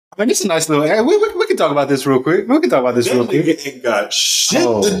I mean, this is a nice little. Hey, we can talk about this real quick. We can talk about this real quick. Nigga ain't got shit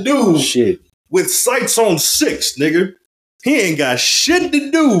to do with sights on 6, nigga. He ain't got shit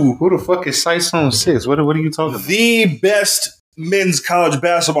to do. Who the fuck is Sights on 6? What are you talking about? The best men's college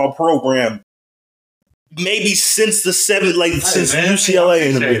basketball program, maybe since the since UCLA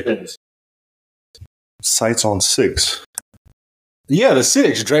in the mid. Sights on 6. Yeah, the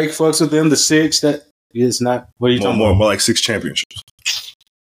 6. Drake fucks with them. The 6 that is not. What are you talking about? More like 6 championships.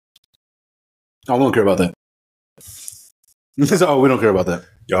 Oh, we don't care about that. Oh, we don't care about that.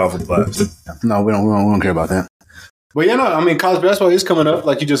 Y'all have a class. No, we don't care about that. But yeah, no, I mean, college basketball is coming up,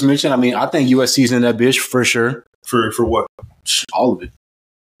 like you just mentioned. I mean, I think USC's in that bitch for sure. For what? All of it.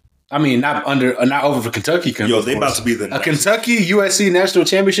 I mean, not over for Kentucky. Yo, they about to be the Kentucky USC national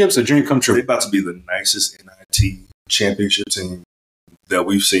championship's a dream come true. They about to be the nicest NIT championship team that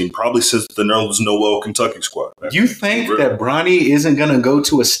we've seen probably since the Nerlens Noel Kentucky squad. You think that Bronny isn't going to go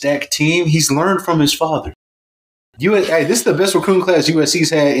to a stacked team? He's learned from his father. Hey, this is the best recruiting class USC's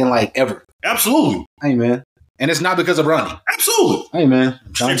had in like ever. Absolutely. Hey, man. And it's not because of Bronny. Absolutely. Hey, man.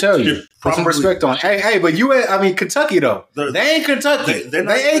 I'm trying to tell you. Put some respect on. Hey, but Kentucky, though. They ain't Kentucky. They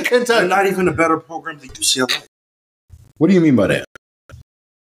ain't Kentucky. They're not even a better program than UCLA. What do you mean by that?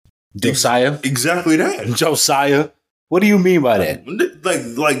 Josiah? Exactly that. Josiah? What do you mean by that?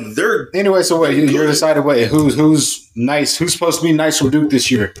 Like they're... Anyway, so wait, you're decided who's nice? Who's supposed to be nice from Duke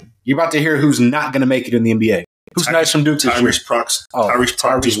this year? You're about to hear who's not going to make it in the NBA. Who's nice from Duke this year? Tyrese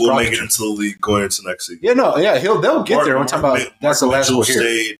Proctor will make it into the league going into next season. Yeah, no, yeah, they'll get there. I'm talking about that's the last one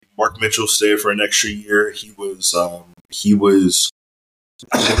here. Mark Mitchell stayed for an extra year. He was I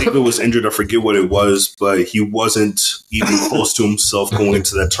believe it was injured. I forget what it was, but he wasn't even close to himself going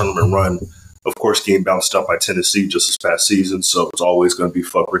into that tournament run. Of course, getting bounced up by Tennessee just this past season, so it's always going to be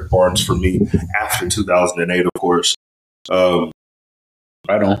fuck Rick Barnes for me after 2008, of course. I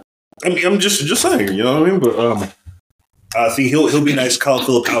don't. I mean, I'm just saying, you know what I mean? But I think he'll be nice. Colin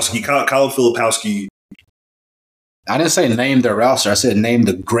Filipowski. I didn't say name their roster. I said name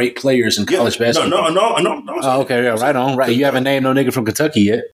the great players in college basketball. No. Oh, okay, yeah, right on. Right, you haven't named no nigga from Kentucky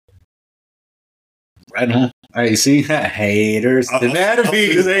yet. Right on. Hey, see, haters. I'll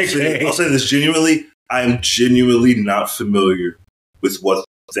say this genuinely. I am genuinely not familiar with what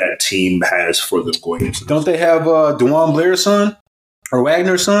that team has for them going into. Don't they have DeJuan Blair's son or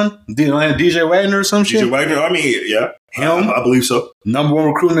Wagner's son? DJ Wagner or some shit? DJ Wagner. I mean, yeah, him. I believe so. Number 1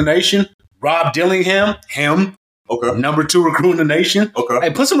 recruit in the nation. Rob Dillingham. Him. Okay. Number 2 recruit in the nation. Okay. Hey,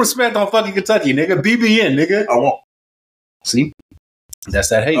 put some respect on fucking Kentucky, nigga. BBN, nigga. I won't. See? That's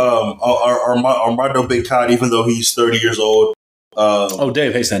that hate. Armando Big Todd, even though he's 30 years old.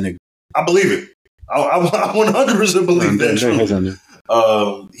 Dave hates that nigga. I believe it. I 100% believe that. Dave hates that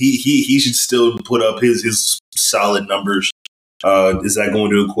nigga. He should still put up his solid numbers. Is that going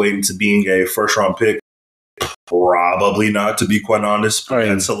to equate into being a first round pick? Probably not, to be quite honest. Right.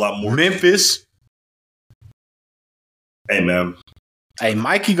 That's a lot more. Memphis. Hey, man. Hey,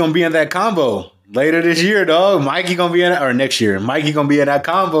 Mikey gonna be in that combo later this year, dog. Mikey gonna be in or next year. Mikey gonna be in that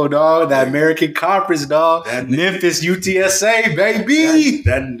combo, dog. That American Conference, dog. Memphis UTSA, baby.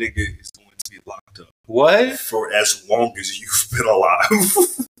 That nigga is going to be locked up. What? For as long as you've been alive.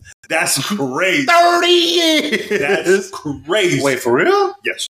 That's crazy. 30 years. That's crazy. Wait, for real?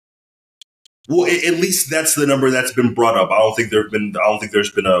 Yes. Well, at least that's the number that's been brought up. I don't think there's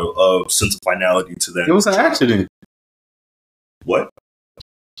been a sense of finality to that. It was an accident. What?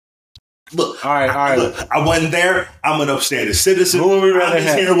 Look, all right. Look, I wasn't there. I'm an upstanding citizen. Who would we rather I'm just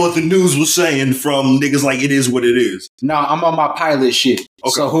have? hearing what the news was saying from niggas like it is what it is. No, I'm on my pilot shit. Okay.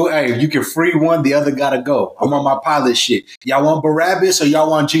 So you can free one, the other gotta go. I'm on my pilot shit. Y'all want Barabbas or y'all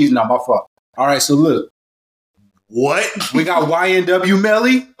want Jesus? No, my fault. All right, so look. What? We got YNW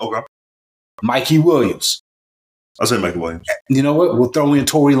Melly. Okay. Mikey Williams. I'll say Mikey Williams. You know what? We'll throw in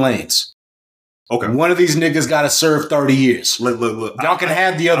Tory Lanez. Okay. One of these niggas got to serve 30 years. Look. Y'all can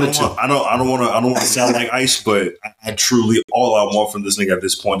have the other two. I don't want to sound like Ice, but I truly all I want from this nigga at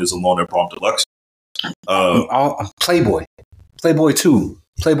this point is a Alone at Prom Deluxe. Playboy 2,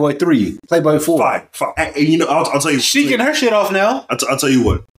 Playboy 3, Playboy 4. Fine. And you know, I'll tell you. She getting her shit off now. I'll tell you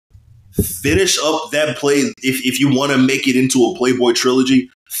what. Finish up that play if you want to make it into a Playboy trilogy.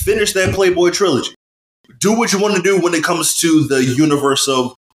 Finish that Playboy trilogy. Do what you want to do when it comes to the universe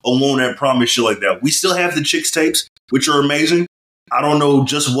of Alone at Prom and shit like that. We still have the Chicks tapes, which are amazing. I don't know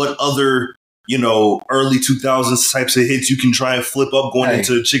just what other, early 2000s types of hits you can try and flip up going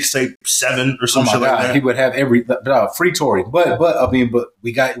into Chicks tape 7 or some shit like that. He would have every free Tory. But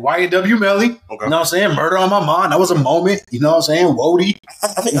we got YNW Melly. Okay. You know what I'm saying? Murder on My Mind. That was a moment. You know what I'm saying? Wody.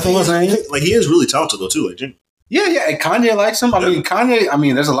 I think he is really talented though too. Like, Yeah. And Kanye likes him. I mean, Kanye. I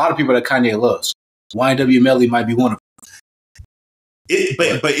mean, there's a lot of people that Kanye loves. YNW Melly might be one of them.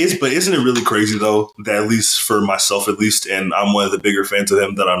 But isn't it really crazy though that at least for myself, at least, and I'm one of the bigger fans of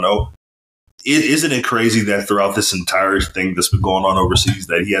him that I know. Isn't it crazy that throughout this entire thing that's been going on overseas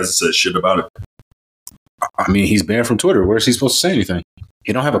that he hasn't said shit about it? I mean, he's banned from Twitter. Where is he supposed to say anything?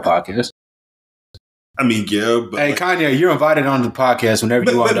 He don't have a podcast. I mean, yeah. But hey, Kanye, you're invited on the podcast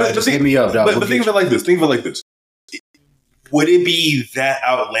whenever you want. Just hit me up, dog. But think of it like this. Think of it like this. Would it be that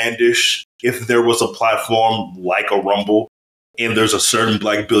outlandish if there was a platform like a Rumble and there's a certain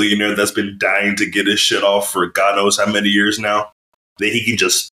black billionaire that's been dying to get his shit off for God knows how many years now that he can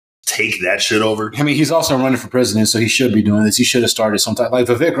just take that shit over? I mean, he's also running for president, so he should be doing this. He should have started sometime. Like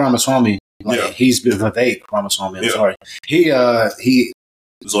Vivek Ramaswamy. He's been Vivek Ramaswamy. I'm sorry. He.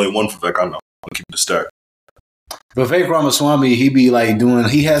 There's only one Vivek I know. I'll keep it a stack. Vivek Ramaswamy, he be like doing.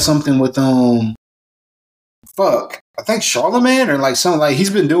 He had something with I think Charlemagne or like something like he's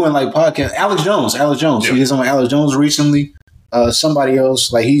been doing like podcast. Alex Jones. Yeah. He is on Alex Jones recently. Somebody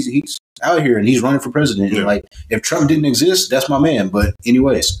else like he's out here and he's running for president. Yeah. And like if Trump didn't exist, that's my man. But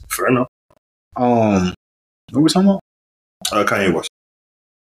anyways, fair enough. What were we talking about? Kanye West.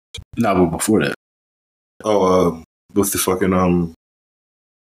 No, but before that. With the fucking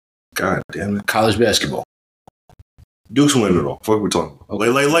God damn it, college basketball. Duke's winning it all. Fuck, we talking about?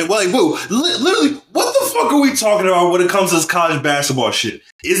 Whoa, literally, what the fuck are we talking about when it comes to this college basketball shit?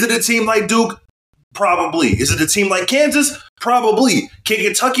 Is it a team like Duke? Probably. Is it a team like Kansas? Probably. Can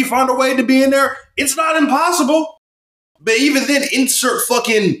Kentucky find a way to be in there? It's not impossible. But even then, insert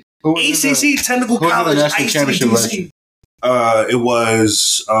fucking ACC, technical college, ICDC. It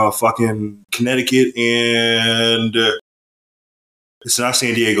was fucking Connecticut and it's not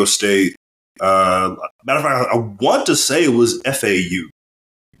San Diego State. Matter of fact, I want to say it was FAU,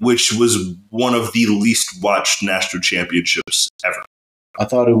 which was one of the least watched national championships ever. I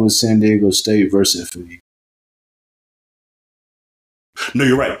thought it was San Diego State versus FAU. No,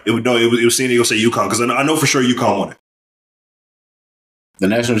 you're right. It was San Diego State UConn because I know for sure UConn won it. The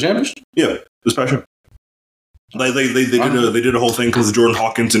national championship? Yeah, it was special. Like they did a whole thing because Jordan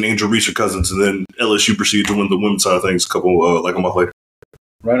Hawkins and Angel Reese are cousins, and then LSU proceeded to win the women's side of things a month later.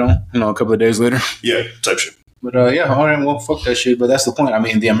 Right on. A couple of days later. Yeah, type shit. But all right, well, fuck that shit. But that's the point. I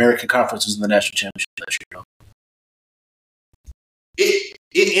mean, the American Conference was in the national championship last year.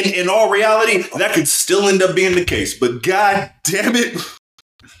 In all reality, that could still end up being the case. But god damn it.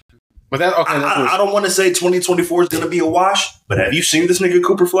 But that okay. I don't want to say 2024 is going to be a wash. But have you seen this nigga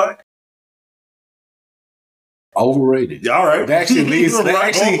Cooper Flag? Overrated. All right. That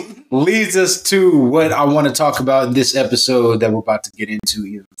actually leads us to what I want to talk about in this episode that we're about to get into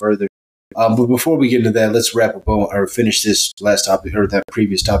even further. But before we get into that, let's wrap up or finish this last topic or that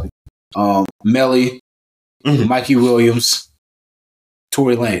previous topic. Melly, Mikey Williams,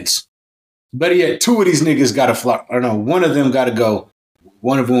 Tory Lanez. Better yet, two of these niggas got to fly. Or no, one of them got to go.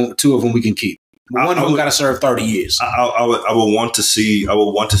 Two of them we can keep. One of them got to serve 30 years. I would want to see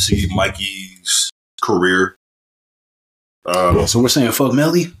Mikey's career. So we're saying fuck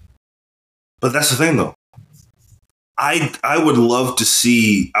Melly, but that's the thing though. I would have loved to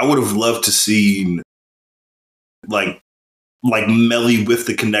see like Melly with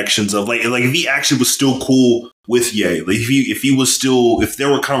the connections of like if he actually was still cool with Ye, like if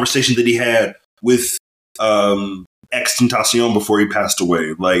there were conversations that he had with Extentacion before he passed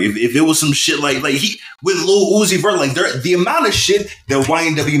away, like if it was some shit like he with Lil Uzi Vert, like the amount of shit that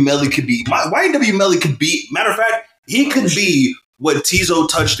YNW Melly could be. YNW Melly could be. Matter of fact. He could be what Tizo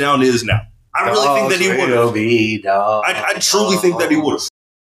Touchdown is now. I really think that he would have. I truly think that he would have.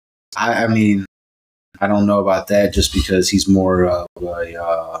 I mean, I don't know about that just because he's more of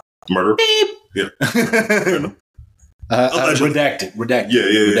a murder. Beep. Yeah. Redacted.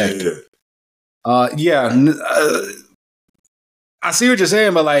 Yeah. I see what you're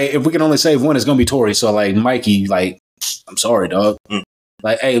saying, but like, if we can only save one, it's gonna be Tory. So like, Mikey, like, I'm sorry, dog.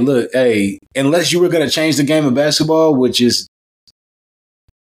 Like, hey, look, unless you were going to change the game of basketball, which is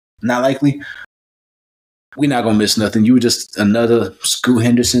not likely, we're not going to miss nothing. You were just another Scoot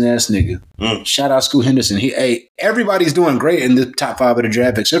Henderson ass nigga. Shout out Scoot Henderson. Everybody's doing great in the top 5 of the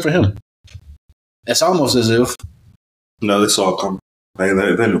draft except for him. It's almost as if. No, this all come. They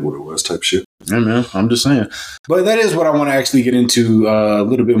knew what it was type shit. Yeah, man. I'm just saying. But that is what I want to actually get into a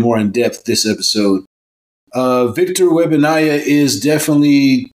little bit more in depth this episode. Victor Wembymania is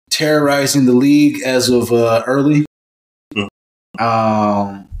definitely terrorizing the league as of early.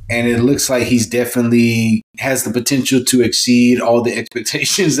 And it looks like he's definitely has the potential to exceed all the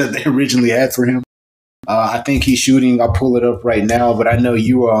expectations that they originally had for him. I think he's shooting. I'll pull it up right now, but I know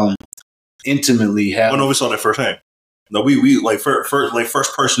you intimately have. Oh no, we saw that firsthand. No, we like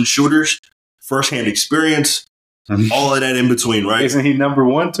first person shooters, firsthand experience, all of that in between, right? Isn't he number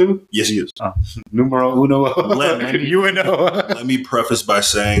one too? Yes, he is. Numero uno. Let me preface by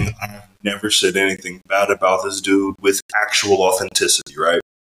saying I've never said anything bad about this dude with actual authenticity, right?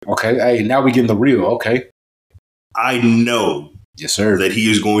 Okay, hey, now we getting the real. Okay, I know, yes, sir, that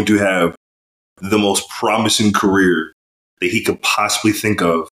he is going to have the most promising career that he could possibly think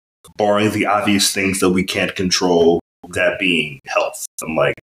of, barring the obvious things that we can't control, that being health. I'm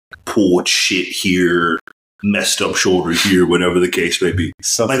like, pulled shit here, messed up shoulder here, whatever the case may be.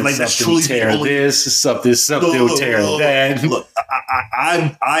 Something, like that's truly tear this, something will tear that. Look,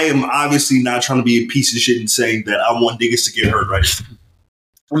 I am obviously not trying to be a piece of shit and saying that I want niggas to get hurt, right?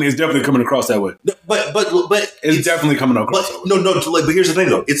 I mean, it's definitely coming across that way. But it's definitely coming across. But no. But here's the thing,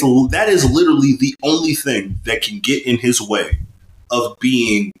 though. That is literally the only thing that can get in his way of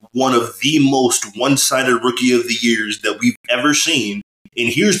being one of the most one-sided rookie of the years that we've ever seen. And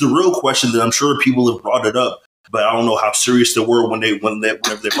here's the real question that I'm sure people have brought it up, but I don't know how serious they were whenever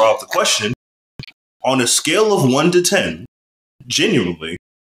they brought up the question. On a scale of 1 to 10, genuinely,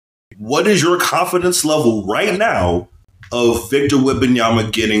 what is your confidence level right now of Victor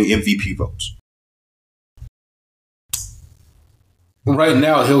Wembanyama getting MVP votes? Right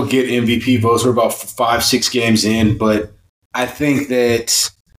now, he'll get MVP votes. We're about 5-6 games in, but I think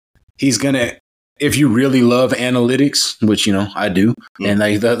that he's going to, if you really love analytics, which, I do, and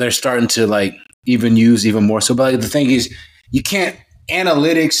like they're starting to like even use even more. So, but like, the thing is, you can't,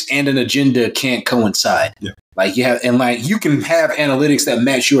 analytics and an agenda can't coincide. Yeah. Like you can have analytics that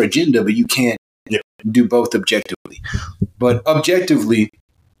match your agenda, but you can't do both objectively. But objectively,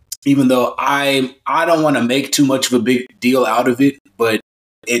 even though I don't want to make too much of a big deal out of it, but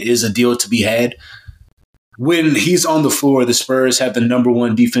it is a deal to be had. When he's on the floor, the Spurs have the number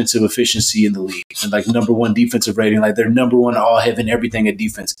one defensive efficiency in the league and like number one defensive rating. Like they're number one all having everything at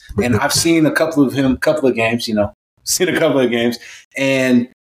defense. And I've seen a couple of games, and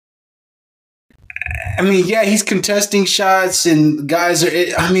I mean, yeah, he's contesting shots and guys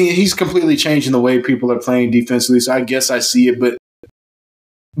he's completely changing the way people are playing defensively. So I guess I see it, but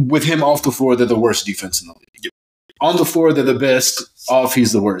with him off the floor, they're the worst defense in the league. On the floor, they're the best. Off,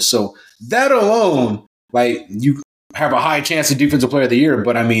 he's the worst. So that alone, like, you have a high chance of defensive player of the year.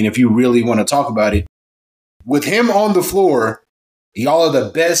 But I mean, if you really want to talk about it, with him on the floor, y'all are the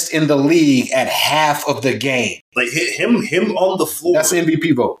best in the league at half of the game. Like him on the floor. That's an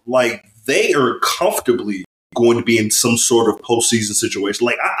MVP vote. Like they are comfortably going to be in some sort of postseason situation.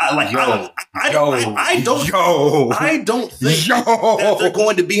 Like I don't think that they're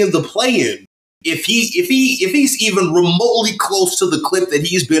going to be in the play-in if he's even remotely close to the clip that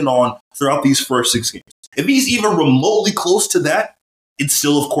he's been on throughout these first 6 games. If he's even remotely close to that, it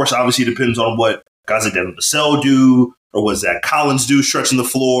still, of course, obviously depends on what guys like Devin Vassell do, or what Zach Collins do, stretching the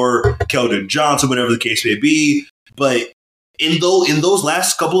floor, Keldon Johnson, whatever the case may be. But in those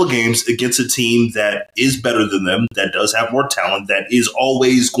last couple of games against a team that is better than them, that does have more talent, that is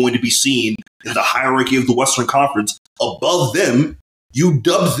always going to be seen in the hierarchy of the Western Conference above them, you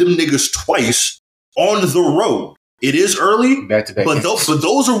dubbed them niggas twice on the road. It is early, back-to-back but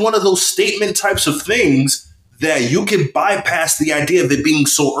those are one of those statement types of things that you can bypass the idea of it being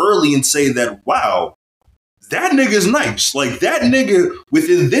so early and say that, wow, that nigga's nice. Like, that nigga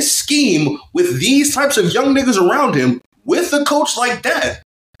within this scheme, with these types of young niggas around him, with a coach like that,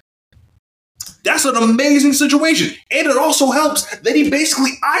 that's an amazing situation. And it also helps that he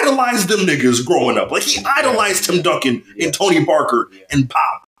basically idolized them niggas growing up. Like, he idolized Tim Duncan and Tony Parker and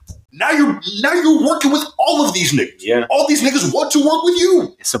Pop. Now you're working with all of these niggas. Yeah. All these niggas want to work with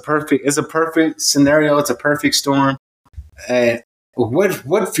you. It's a perfect scenario. It's a perfect storm. And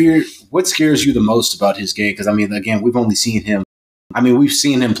what scares you the most about his game? Because I mean, again, we've only seen him. I mean, we've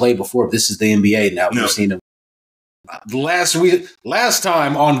seen him play before. This is the NBA now. We've seen him. Last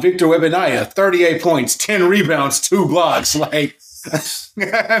time on Victor Wembanyama, 38 points, 10 rebounds, 2 blocks. Like,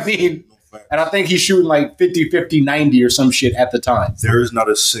 I mean, and I think he's shooting like 50, 90 or some shit at the time. There is not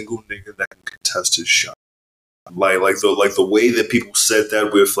a single nigga that can contest his shot. Like the way that people said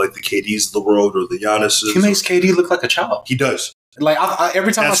that with like the KDs of the world or the Giannis's. He makes KD look like a child. He does. Like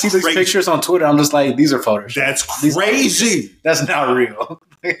every time I see these pictures on Twitter, I'm just like, these are photos. That's crazy. That's not real.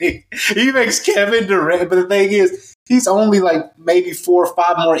 He makes Kevin Durant, but the thing is, he's only like maybe 4 or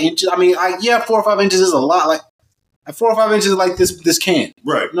 5 more inches. I mean, 4 or 5 inches is a lot. Like 4 or 5 inches is like this can.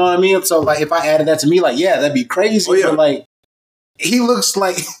 Right. You know what I mean? So like, if I added that to me, like, yeah, that'd be crazy. Oh, yeah. But like, he looks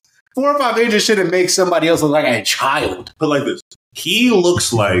like 4 or 5 inches shouldn't make somebody else look like a child. But like this, he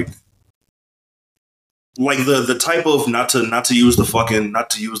looks like like the type of not to use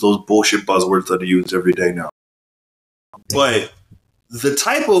those bullshit buzzwords that I use every day now, but the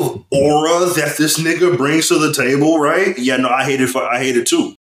type of aura that this nigga brings to the table, right? Yeah, no, I hate it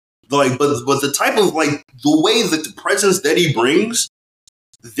too. Like, but the type of like the way that the presence that he brings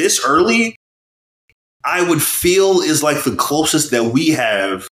this early, I would feel is like the closest that we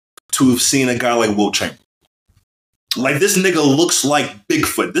have to have seen a guy like Will Chamberlain. Like, this nigga looks like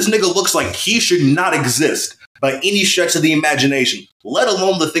Bigfoot. This nigga looks like he should not exist by any stretch of the imagination, let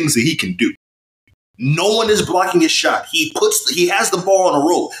alone the things that he can do. No one is blocking his shot. He has the ball on a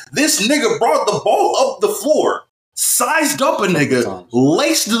rope. This nigga brought the ball up the floor, sized up a nigga,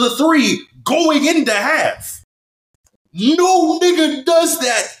 laced to the three, going into half. No nigga does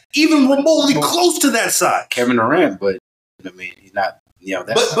that even remotely close to that side. Kevin Durant, but I mean, he's not. Yeah,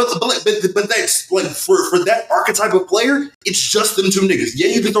 but that's like for that archetype of player, it's just them two niggas. Yeah,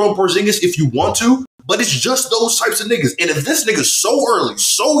 you can throw in Porzingis if you want to, but it's just those types of niggas. And if this nigga so early,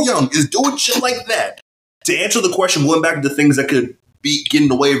 so young, is doing shit like that, to answer the question, going back to the things that could be getting in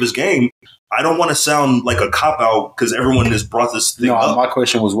the way of his game, I don't want to sound like a cop out because everyone has brought this thing up. My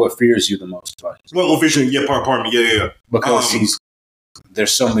question was, what fears you the most? Well, yeah, pardon me, yeah. Because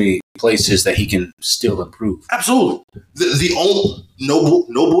there's so many places that he can still improve. Absolutely. The only no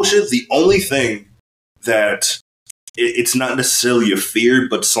bullshit. The only thing that it's not necessarily a fear,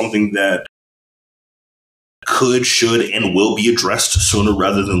 but something that could, should, and will be addressed sooner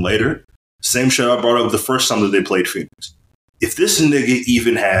rather than later. Same shit I brought up the first time that they played Phoenix. If this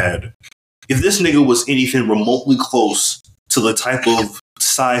nigga was anything remotely close to the type of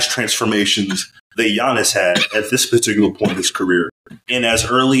size transformations that Giannis had at this particular point in his career, and as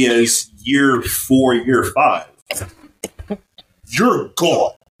early as year 4, year 5, you're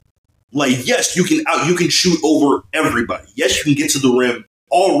gone. Like, yes, you can shoot over everybody. Yes, you can get to the rim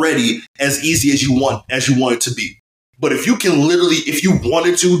already as easy as you want it to be. But if you can literally, if you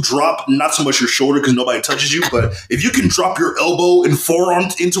wanted to drop not so much your shoulder because nobody touches you, but if you can drop your elbow and forearm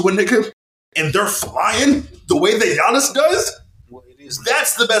into a nigga and they're flying the way that Giannis does,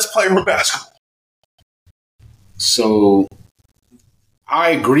 that's the best player in basketball. So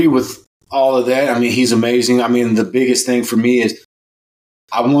I agree with all of that. I mean, he's amazing. I mean, the biggest thing for me is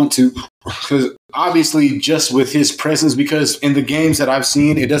I want to, because obviously just with his presence, because in the games that I've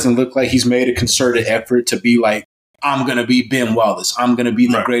seen, it doesn't look like he's made a concerted effort to be like, I'm going to be Ben Wallace. I'm going to be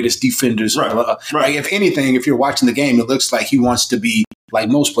the greatest defenders. Right. Like, if anything, if you're watching the game, it looks like he wants to be like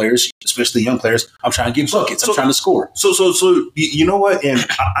most players, especially young players. I'm trying to get buckets. I'm trying to score. So you know what? And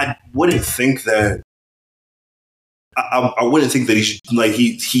I wouldn't think that. I wouldn't think that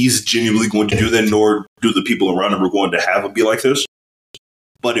he's genuinely going to do that, nor do the people around him are going to have him be like this.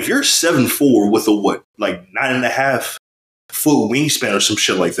 But if you're 7'4" with a 9.5 foot wingspan or some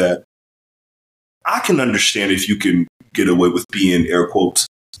shit like that, I can understand if you can get away with being, air quotes,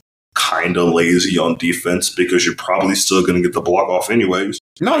 kind of lazy on defense because you're probably still going to get the block off anyways.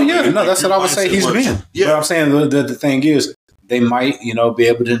 That's what I would say he's been. Yeah. But I'm saying the thing is, they might, be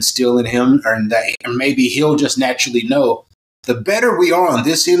able to instill in him, or maybe he'll just naturally know. The better we are on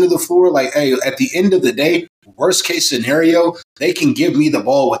this end of the floor, like, hey, at the end of the day, worst case scenario, they can give me the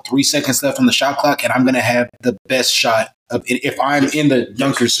ball with 3 seconds left on the shot clock, and I'm going to have the best shot of it if I'm in the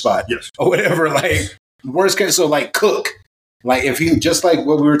dunker spot or whatever. Like, worst case, so like Cook, like if he just like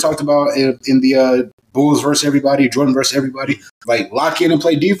what we were talking about in the Bulls versus everybody, Jordan versus everybody, like lock in and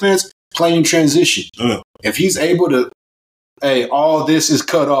play defense, play in transition. If he's able to. Hey, all this is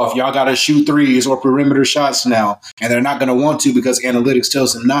cut off. Y'all got to shoot threes or perimeter shots now, and they're not going to want to because analytics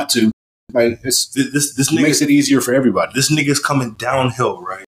tells them not to. Like this makes it easier for everybody. This nigga's coming downhill,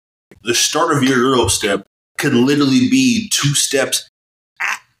 right? The start of your Euro step could literally be 2 steps,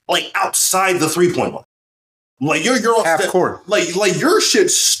 outside the 3-point line. Like your Euro half step, court. Like your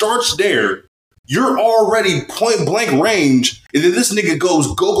shit starts there. You're already point blank range, and then this nigga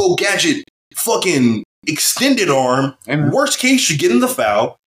goes go gadget, fucking. Extended arm. And worst case, you get in the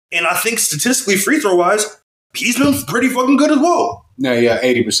foul. And I think statistically, free throw wise, he's been pretty fucking good as well. No, yeah,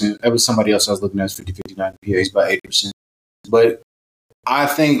 80%. That was somebody else I was looking at. 50-59. Yeah, he's about 80%. But I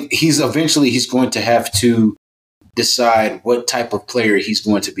think he's going to have to decide what type of player he's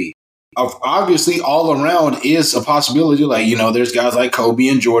going to be. Obviously, all around is a possibility. Like, there's guys like Kobe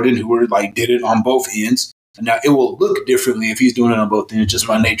and Jordan who were did it on both ends. Now, it will look differently if he's doing it on both ends, just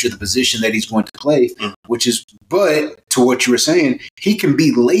by nature of the position that he's going to play, but to what you were saying, he can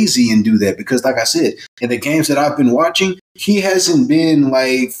be lazy and do that because, like I said, in the games that I've been watching, he hasn't been,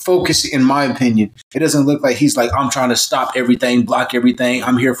 focused, in my opinion. It doesn't look like he's I'm trying to stop everything, block everything.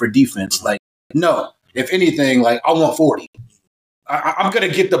 I'm here for defense. No, if anything, I want 40. I'm going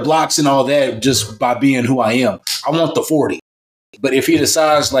to get the blocks and all that just by being who I am. I want the 40. But if he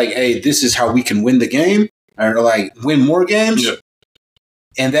decides like, hey, this is how we can win the game or like win more games,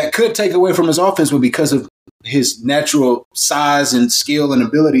 and that could take away from his offense, but because of his natural size and skill and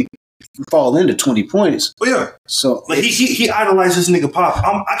ability, he can fall into 20 points. Oh, yeah. So like he idolizes nigga Pop.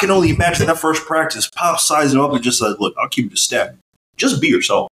 I can only imagine that first practice, Pop sizing up and just like, look, I'll keep it a step. Just be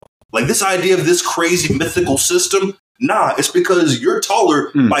yourself. Like this idea of this crazy mythical system, nah, it's because you're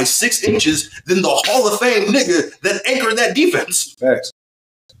taller by 6 inches than the Hall of Fame nigga that anchored that defense. Facts.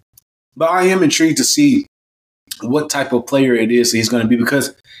 But I am intrigued to see what type of player it is he's going to be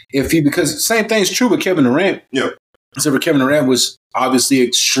because same thing's true with Kevin Durant. Yeah. Except for Kevin Durant was obviously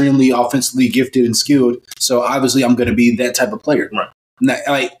extremely offensively gifted and skilled. So obviously I'm going to be that type of player. Right. Now,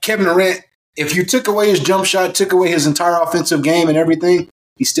 like Kevin Durant, if you took away his jump shot, took away his entire offensive game and everything,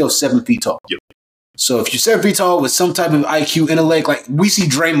 he's still 7 feet tall. Yep. So if you're 7 feet tall with some type of IQ intellect, like we see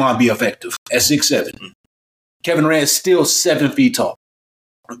Draymond be effective at 6'7". Kevin Durant is still 7 feet tall.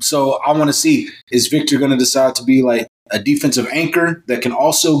 So I want to see, is Victor going to decide to be like a defensive anchor that can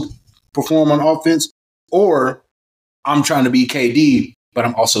also perform on offense? Or I'm trying to be KD, but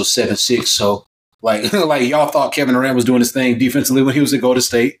I'm also 7'6". So like y'all thought Kevin Durant was doing his thing defensively when he was at Golden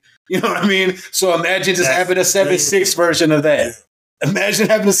State. You know what I mean? So imagine just having a 7'6" version of that. Imagine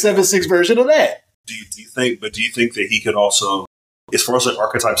having a 7'6" version of that. Do you think that he could also, as far as like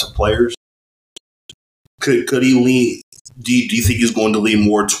archetypes of players, could he lean? Do you think he's going to lean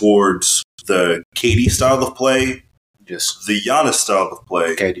more towards the KD style of play, just the Giannis style of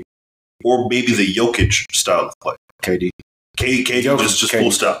play, KD, or maybe the Jokic style of play? KD, just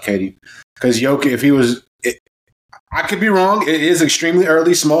full stop. KD, because Jokic, if he was, I could be wrong. It is extremely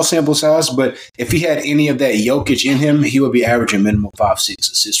early, small sample size, but if he had any of that Jokic in him, he would be averaging minimum 5-6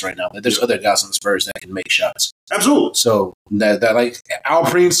 assists right now. But there's other guys on the Spurs that can make shots. Absolutely. So that like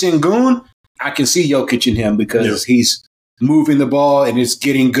Alperen Sengun, I can see Jokic in him because he's moving the ball and it's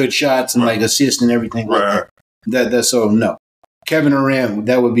getting good shots and like assists and everything like that. That's so no. Kevin Durant,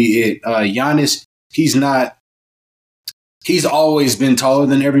 that would be it. Giannis, he's not. He's always been taller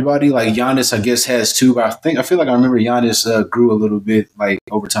than everybody. Like Giannis, I guess has 2, but I feel like I remember Giannis grew a little bit like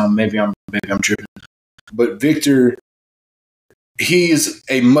over time. Maybe I'm tripping, but Victor, he's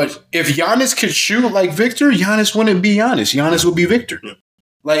a much. If Giannis could shoot like Victor, Giannis wouldn't be Giannis. Giannis would be Victor.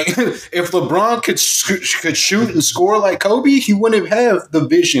 Like if LeBron could shoot and score like Kobe, he wouldn't have the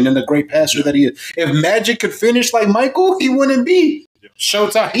vision and the great passer that he is. If Magic could finish like Michael, he wouldn't be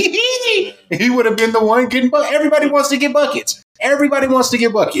Showtime. He would have been the one getting buckets. Everybody wants to get buckets. Everybody wants to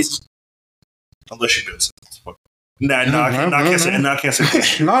get buckets. Unless you do. I can't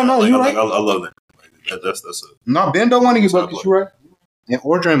say. No, you're right. I love that. That's it. No, Ben don't want to get buckets. You're right. Yeah,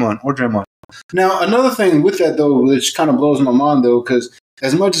 or Draymond. Now, another thing with that, though, which kind of blows my mind, though, because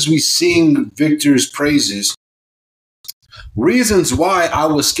as much as we sing Victor's praises, reasons why I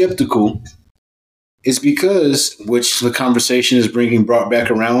was skeptical is because, which the conversation is brought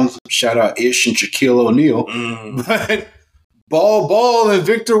back around, shout out Ish and Shaquille O'Neal, but Ball and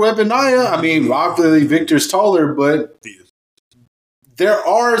Victor Wembymania, I mean, obviously Victor's taller, but there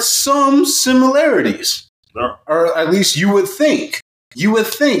are some similarities. Or at least you would think. You would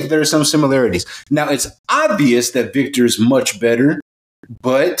think there are some similarities. Now, it's obvious that Victor's much better,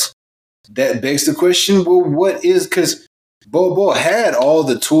 but that begs the question, well, what is, because Ball had all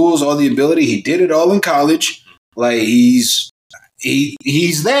the tools, all the ability. He did it all in college. Like, he's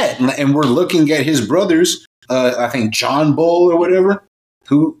that. And we're looking at his brothers, I think John Ball or whatever,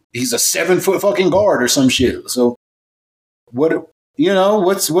 who he's a 7-foot fucking guard or some shit. So, why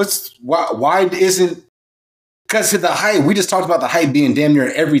isn't, because of the height, we just talked about the height being damn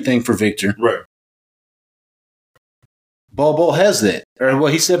near everything for Victor. Right. Ball has that. Or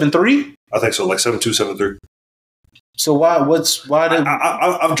what, he's 7'3"? I think so, like 7'2", 7'3". So why did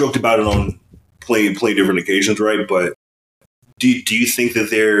I've joked about it on plenty different occasions, right? But do you think that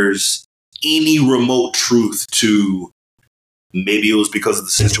there's any remote truth to maybe it was because of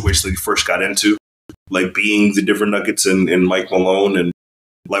the situation that he first got into, like being the different Nuggets and Mike Malone, and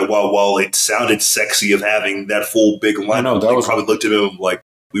like while it sounded sexy of having that full big lineup, they probably looked at him like,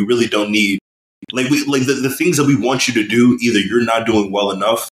 we really don't need the things that we want you to do. Either you're not doing well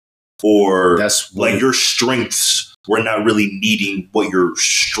enough, or that's like your strengths. We're not really needing what you're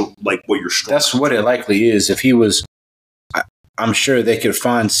strong. That's what it likely is. If he was, I'm sure they can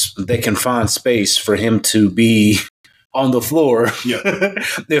find space for him to be on the floor. Yeah.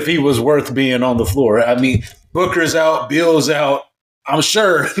 If he was worth being on the floor. I mean, Booker's out, Bill's out. I'm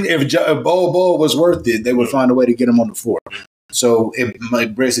sure if Ball was worth it, they would find a way to get him on the floor. So it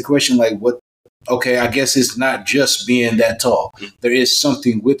might raise the question, like, what okay, I guess it's not just being that tall. There is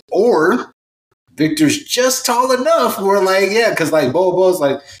something with, or Victor's just tall enough where, like, yeah, because like Bobo's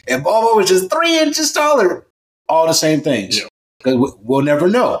like, if Bobo was just 3 inches taller, all the same things. Because we'll never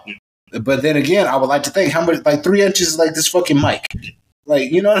know. But then again, I would like to think how much, like 3 inches is like this fucking mic.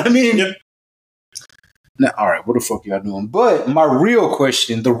 Like, you know what I mean? Yep. Now, all right, what the fuck y'all doing? But my real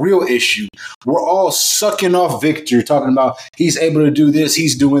question, the real issue, we're all sucking off Victor, talking about he's able to do this,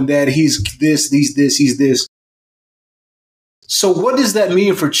 he's doing that, he's this, he's this, he's this. So what does that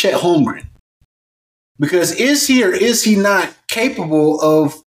mean for Chet Holmgren? Because is he or is he not capable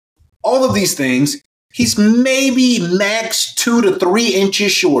of all of these things? He's maybe max 2 to 3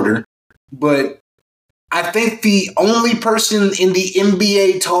 inches shorter, but I think the only person in the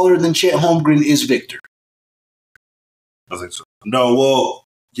NBA taller than Chet Holmgren is Victor. I think so. No, well,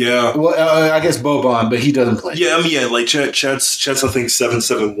 yeah. Well, I guess Boban, but he doesn't play. Yeah, I mean, yeah, like Chet's I think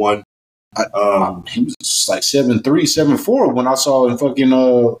 7'1". He was like 7'3", 7'4" when I saw in fucking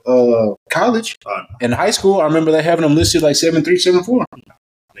college. In high school, I remember they having him listed like 7'3", 7'4".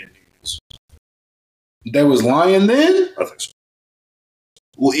 They was lying then? I think so.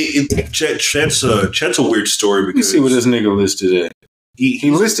 Well, Chet's a weird story because... Let me see what this nigga listed at.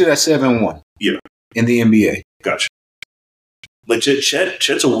 He listed at 7'1". Yeah. In the NBA. Gotcha. Like,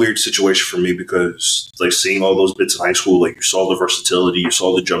 Chet's a weird situation for me because, like, seeing all those bits in high school, like, you saw the versatility, you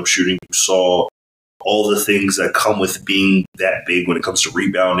saw the jump shooting, you saw all the things that come with being that big when it comes to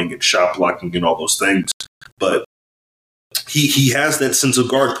rebounding and shot blocking and all those things. But he has that sense of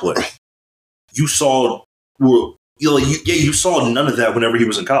guard play. You saw, you saw none of that whenever he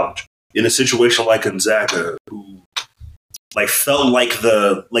was in college. In a situation like Gonzaga, who felt like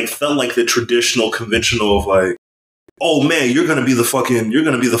the traditional conventional of like, oh man, you're gonna be the fucking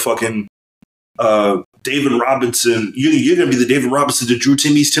David Robinson. You're gonna be the David Robinson to Drew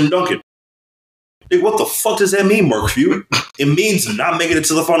Timmy's Tim Duncan. Like, what the fuck does that mean, Mark Few? It means not making it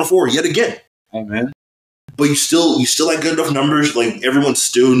to the Final Four yet again. Hey man. But you still had good enough numbers. Like, everyone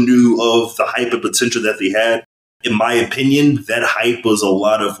still knew of the hype and potential that they had. In my opinion, that hype was a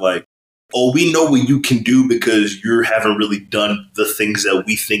lot of like, oh, we know what you can do because you haven't really done the things that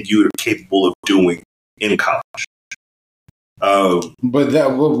we think you are capable of doing in college. But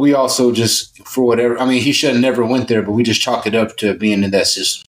that we also just, for whatever, I mean, he should have never went there, but we just chalked it up to being in that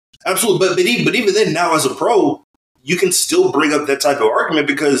system. Absolutely. But even then, now as a pro, you can still bring up that type of argument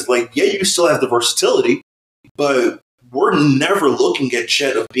because, like, yeah, you still have the versatility, but we're never looking at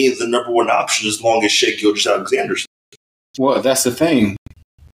Chet of being the number one option as long as Shai Gilgeous-Alexander's. Well, that's the thing.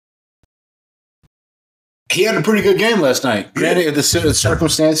 He had a pretty good game last night. Granted, the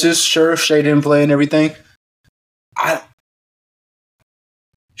circumstances, sure, Shai didn't play and everything.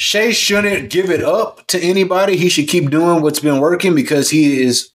 Shai shouldn't give it up to anybody. He should keep doing what's been working because he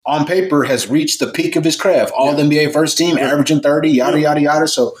is, on paper, has reached the peak of his craft. All NBA first team, averaging 30, yada, yada, yada.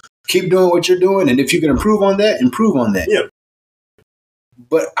 So keep doing what you're doing. And if you can improve on that, improve on that. Yeah.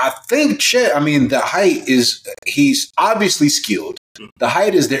 But I think Chet, I mean, the height is, he's obviously skilled. The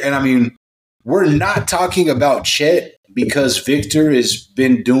height is there. And I mean, we're not talking about Chet because Victor has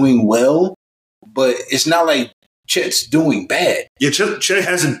been doing well, but it's not like Chet's doing bad. Yeah, Chet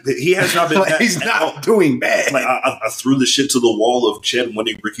hasn't. He has not been. Like, he's not doing bad. Like, I threw the shit to the wall of Chet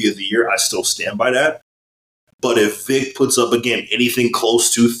winning Rookie of the Year. I still stand by that. But if Vic puts up again anything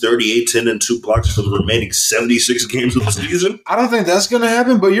close to 38, 10, and 2 blocks for the remaining 76 games of the season, I don't think that's going to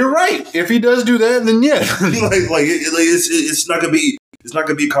happen. But you're right. If he does do that, then yeah, it's not going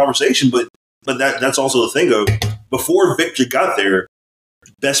to be a conversation. But that's also the thing of before Victor got there.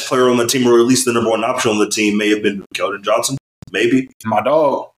 Best player on the team, or at least the number one option on the team, may have been Keldon Johnson. Maybe my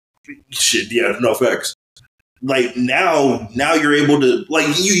dog. Shit, yeah, no facts. Like now you're able to like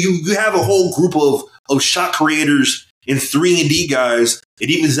you have a whole group of shot creators and 3-and-D guys,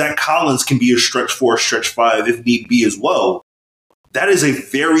 and even Zach Collins can be a stretch 4, stretch 5 if need be as well. That is a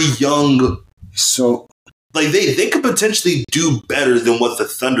very young. So. Like, they could potentially do better than what the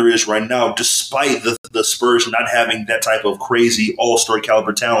Thunder is right now, despite the Spurs not having that type of crazy all-star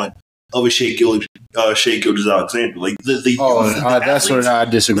caliber talent of a Shai Gilgeous-Alexander. Like, that's where I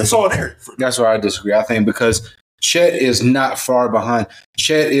disagree. That's all there. That's where I disagree. I think because Chet is not far behind.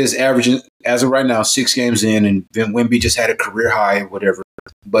 Chet is averaging, as of right now, 6 games in, and Wemby just had a career high or whatever.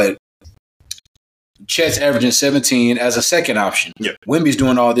 But Chet's averaging 17 as a second option. Yeah. Wemby's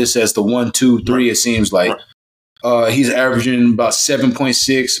doing all this as the 1, 2, 3, right. It seems like. Right. He's averaging about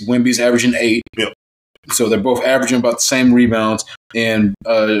 7.6. Wemby's averaging 8. Yep. So they're both averaging about the same rebounds. And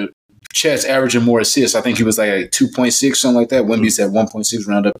Chet's averaging more assists. I think he was like 2.6, something like that. Wemby's at 1.6,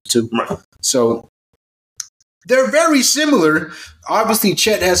 round up to 2. Right. So They're very similar. Obviously,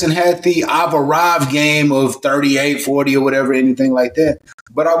 Chet hasn't had the I've arrived game of 38, 40 or whatever, anything like that.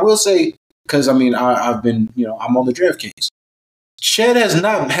 But I will say, because I mean, I've been, I'm on the DraftKings. Chet has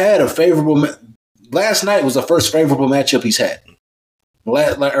not had a favorable. Last night was the first favorable matchup he's had.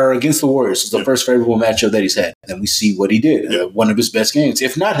 Or against the Warriors, it's the first favorable matchup that he's had. And we see what he did. One of his best games,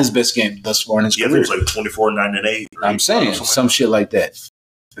 if not his best game thus far in his career. It was like 24, 9, and 8. I'm saying some shit like that.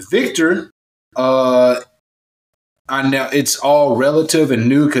 Victor, I know it's all relative and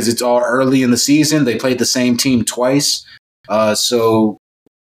new because it's all early in the season. They played the same team twice. So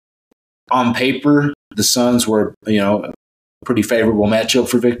on paper, the Suns were, a pretty favorable matchup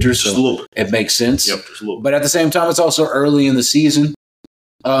for Victor. So it makes sense. Yep, just a little bit. But at the same time, it's also early in the season.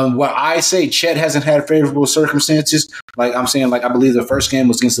 When I say Chet hasn't had favorable circumstances, like I'm saying, like I believe the first game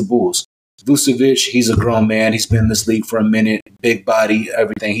was against the Bulls. Vucevic, he's a grown man. He's been in this league for a minute. Big body,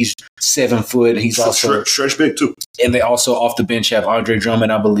 everything. He's 7 foot. He's also stretch big too. And they also off the bench have Andre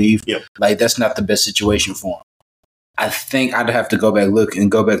Drummond, I believe. Yep. Like that's not the best situation for him. I think I'd have to go back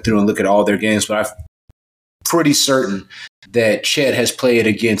through and look at all their games, but I'm pretty certain that Chet has played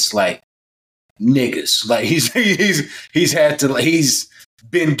against like niggas. Like he's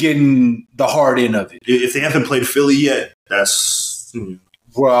been getting the hard end of it. If they haven't played Philly yet, that's.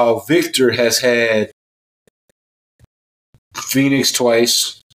 Well, Victor has had Phoenix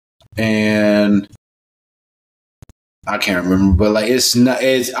twice, and I can't remember, but like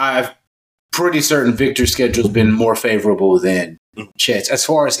I'm pretty certain Victor's schedule's been more favorable than Chet's as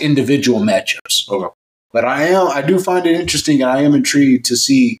far as individual matchups. Okay. But I do find it interesting, and I am intrigued to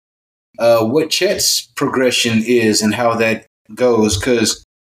see what Chet's progression is and how that goes, because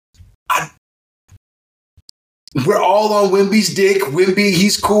we're all on Wemby's dick. Wemby,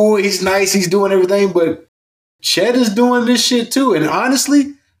 he's cool, he's nice, he's doing everything, but Chet is doing this shit too. And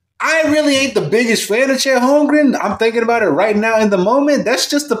honestly, I really ain't the biggest fan of Chet Holmgren. I'm thinking about it right now in the moment. That's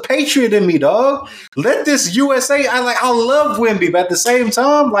just the patriot in me, dog. Let this USA. I love Wemby, but at the same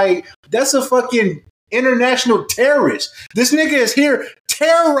time, like that's a fucking international terrorist. This nigga is here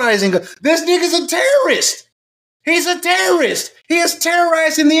terrorizing. This nigga's a terrorist. He's a terrorist. He is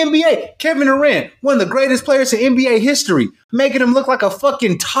terrorizing the NBA. Kevin Durant, one of the greatest players in NBA history, making him look like a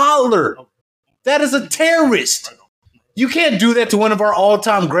fucking toddler. That is a terrorist. You can't do that to one of our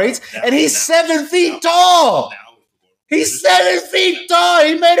all-time greats. And he's 7 feet tall. He's 7 feet tall.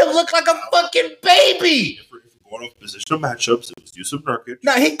 He made him look like a fucking baby. If we're going off positional matchups, it was Yusuf Nurkic.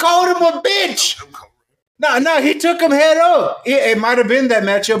 Now, he called him a bitch. No, he took him head up. It might have been that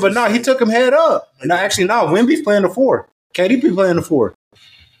matchup, but no, he took him head up. No, actually, no, Wemby's playing the 4. KDP playing the 4.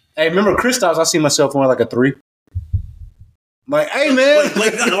 Hey, remember Kristaps? I see myself on like a 3. Like, hey, man.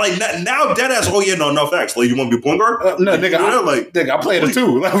 like now, deadass, no facts. Like, you want to be point guard? No, nigga, I played a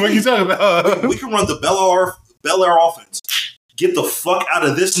 2. Like, what are you talking about? We can run the Bel Air offense. Get the fuck out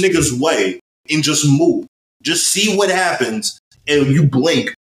of this nigga's way and just move. Just see what happens. And you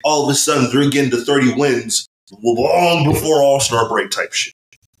blink. All of a sudden, they're getting to 30 wins long before All-Star break type shit.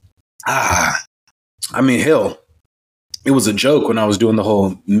 I mean, hell, it was a joke when I was doing the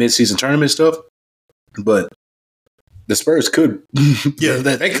whole mid-season tournament stuff, but the Spurs could. Yeah,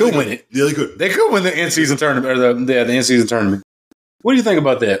 they could win it. Yeah, they could. They could win the in-season tournament, or the in-season tournament. What do you think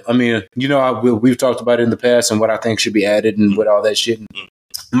about that? I mean, we've talked about it in the past and what I think should be added and what all that shit.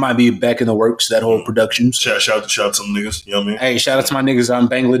 Might be back in the works, that whole production. Shout out to some niggas, you know what I mean? Hey, shout out to my niggas out in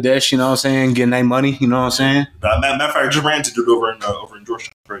Bangladesh, you know what I'm saying? Getting their money, you know what I'm saying? Matter of fact, I just ran into it over in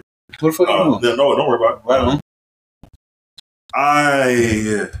Georgetown. Right? What the fuck are you doing? No, don't worry about it. Right on.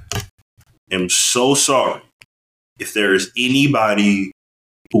 I am so sorry if there is anybody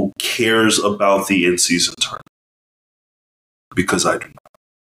who cares about the in-season tournament. Because I do not.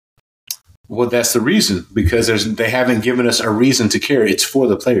 Well, that's the reason, because they haven't given us a reason to care. It's for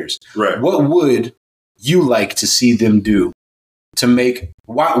the players. Right. What would you like to see them do to make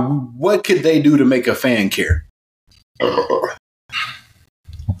what could they do to make a fan care?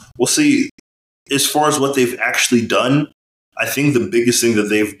 Well, see, as far as what they've actually done, I think the biggest thing that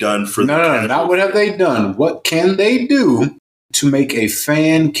they've done for No, not what have they done. What can they do to make a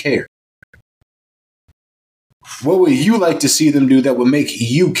fan care? What would you like to see them do that would make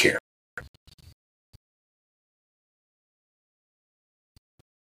you care?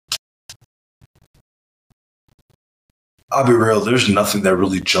 I'll be real. There's nothing that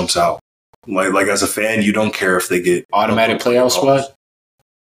really jumps out. Like as a fan, you don't care if they get automatic playoff spot.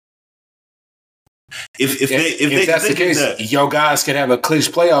 If that's the case, your guys could have a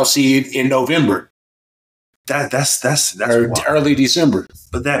clinched playoff seed in November. That's early December.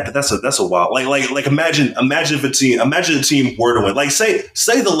 But that's a wild. Like imagine if a team were to win. Like say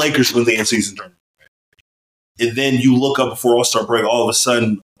the Lakers win the in-season tournament. and then you look up before All-Star break, all of a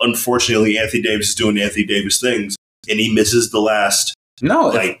sudden, unfortunately, Anthony Davis is doing Anthony Davis things, and he misses the last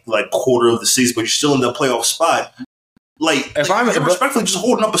quarter of the season, but you're still in the playoff spot. You're respectfully just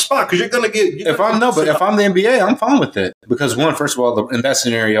holding up a spot because you're gonna get. If I'm the NBA, I'm fine with that because one, first of all, in that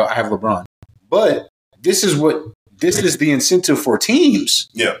scenario, I have LeBron, but this is the incentive for teams.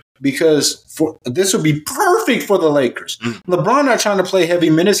 Yeah, because this would be perfect for the Lakers. LeBron not trying to play heavy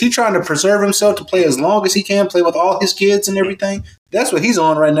minutes; he's trying to preserve himself to play as long as he can, play with all his kids and everything. That's what he's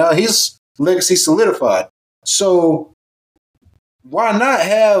on right now. His legacy solidified. So why not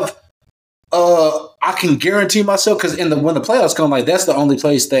have? I can guarantee myself because when the playoffs come, that's the only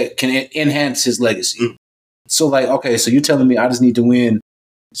place that can enhance his legacy. So okay, so you're telling me I just need to win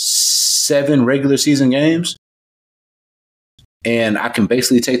 7 regular season games, and I can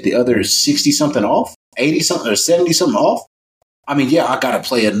basically take the other 60-something off, 80-something or 70-something off. I mean, yeah, I gotta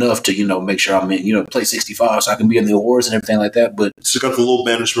play enough to make sure I'm in, play 65 so I can be in the awards and everything like that. But it's got the little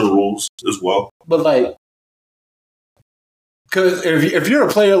management rules as well. But because if you're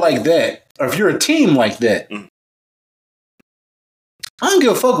a player like that, or if you're a team like that, I don't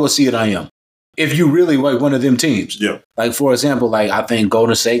give a fuck what seed I am. If you really one of them teams. Yeah. For example, I think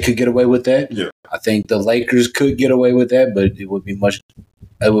Golden State could get away with that. Yeah. I think the Lakers could get away with that, but it would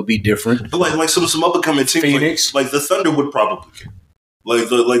be different. But some up and coming teams, Phoenix, the Thunder would probably care.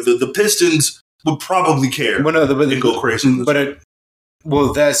 The Pistons would probably care. And go crazy. But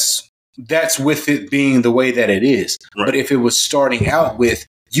that's with it being the way that it is. Right. But if it was starting out with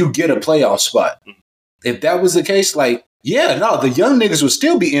you get a playoff spot, if that was the case, the young niggas would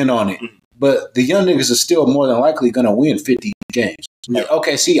still be in on it. But the young niggas are still more than likely going to win 50 games. Yeah.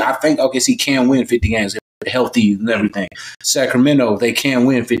 I think OKC can win 50 games if they're healthy and everything. Sacramento, they can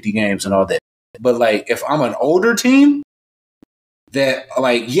win 50 games and all that. But if I'm an older team that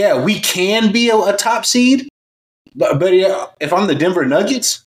we can be a top seed. But if I'm the Denver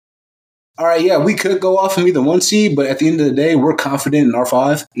Nuggets, all right, we could go off and be the 1 seed, but at the end of the day, we're confident in our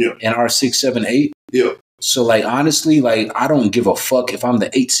 5 and our 6, 7, 8. Yeah. So honestly, I don't give a fuck if I'm the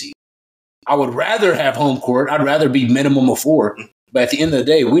 8 seed. I would rather have home court. I'd rather be minimum of 4. But at the end of the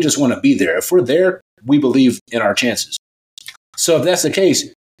day, we just want to be there. If we're there, we believe in our chances. So if that's the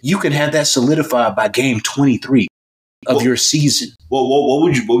case, you can have that solidified by game 23 of your season. Well, what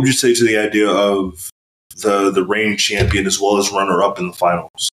would you say to the idea of the reigning champion as well as runner up in the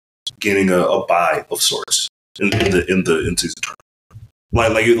finals getting a bye of sorts in the in-season tournament?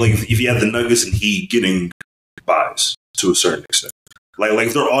 If you have the Nuggets and Heat getting buys to a certain extent.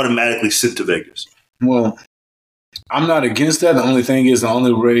 They're automatically sent to Vegas. Well, I'm not against that. The only thing is the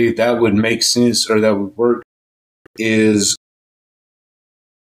only way that would make sense or that would work is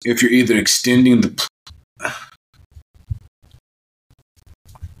if you're either extending the.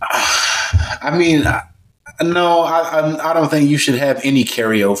 I mean, no, I don't think you should have any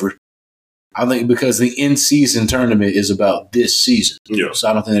carryover. I think because the in-season tournament is about this season. Yeah. So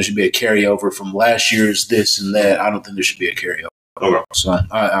I don't think there should be a carryover from last year's this and that. I don't think there should be a carryover. Okay. So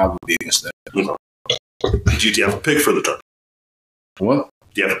I would be against that. Okay. Do you have a pick for the tournament? What?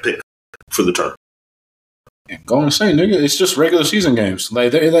 Do you have a pick for the tournament? Go and say, nigga, it's just regular season games.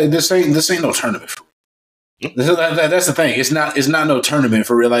 This ain't no tournament for real. That's the thing. It's not no tournament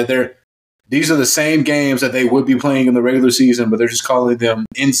for real. These are the same games that they would be playing in the regular season, but they're just calling them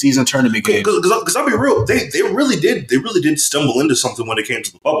in-season tournament games. Because I'll be real, they really did stumble into something when it came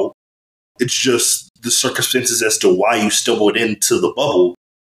to the bubble. It's just the circumstances as to why you stumbled into the bubble.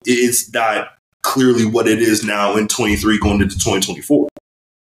 It's not clearly what it is now in 23 going into 2024.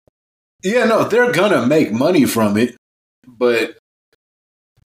 Yeah, no, they're gonna make money from it, but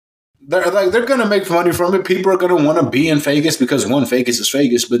they're gonna make money from it. People are gonna want to be in Vegas because one, Vegas is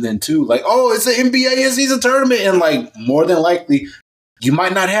Vegas, but then two, it's the NBA in-season tournament, and more than likely, you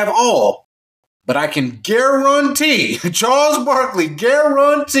might not have all, but I can guarantee, Charles Barkley,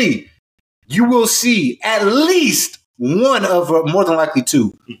 guarantee, you will see at least one of, more than likely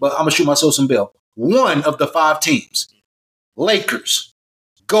 2, but I'm gonna shoot myself some bail. One of the 5 teams: Lakers,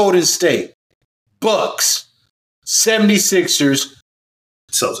 Golden State, Bucks, 76ers,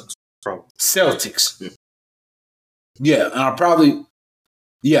 Celtics. Probably. Celtics. Yeah, and I'll probably,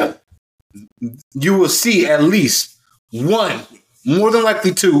 you will see at least one, more than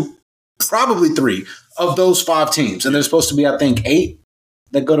likely 2, probably 3 of those 5 teams. And there's supposed to be, I think, 8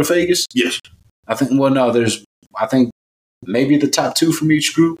 that go to Vegas. Yes. I think maybe the top 2 from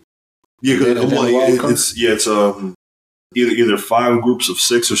each group. Yeah, it's either 5 groups of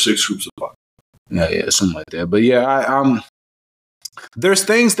 6 or 6 groups of 5. Yeah, something like that. But yeah, there's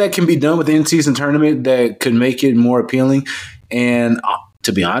things that can be done with the in-season tournament that could make it more appealing. And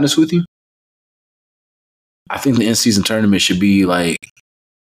to be honest with you, I think the in-season tournament should be like,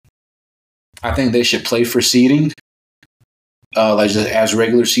 I think they should play for seeding, like just as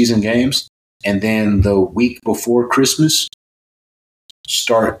regular season games, and then the week before Christmas,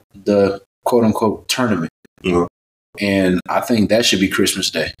 start the quote unquote tournament. Mm-hmm. And I think that should be Christmas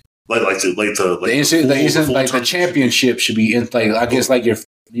Day. The championship should be in play. I guess like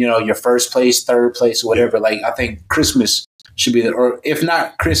your first place, third place, whatever. Like I think Christmas should be, or if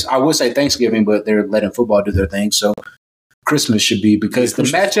not I would say Thanksgiving, but they're letting football do their thing. So Christmas should be, because the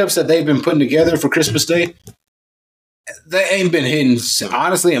matchups that they've been putting together for Christmas Day, they ain't been hitting.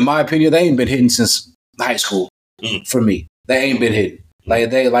 Honestly, in my opinion, they ain't been hitting since high school. For me, they ain't been hitting. Like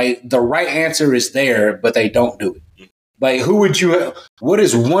the right answer is there, but they don't do it. Like, who would you have? What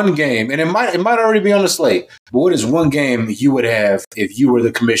is one game? And it might already be on the slate. But what is one game you would have if you were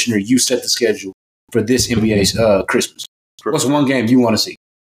the commissioner? You set the schedule for this NBA's Christmas. What's one game you want to see?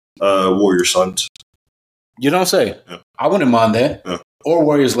 Warriors Suns. You don't say. Yeah. I wouldn't mind that. Yeah. Or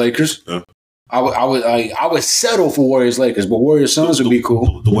Warriors Lakers. Yeah. I would settle for Warriors Lakers, but Warriors Suns would be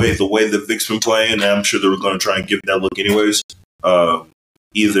cool. The way the Vic's been playing, and I'm sure they were going to try and give that look anyways.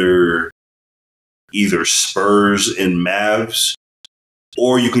 Either Spurs and Mavs,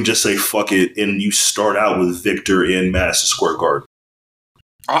 or you can just say fuck it and you start out with Victor in Madison Square Garden.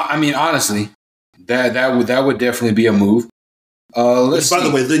 I mean, honestly, that would definitely be a move. By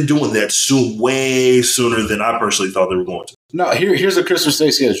the way, they're doing that way sooner than I personally thought they were going to. No, here's a Christmas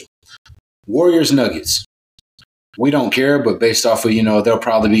Day schedule: Warriors Nuggets. We don't care, but based off of they'll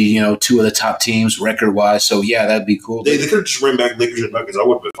probably be two of the top teams record wise. So yeah, that'd be cool. They could have just ran back Lakers and Nuggets. I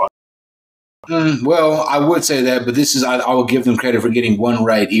would have been fine. Well, I would say that, but this is I will give them credit for getting one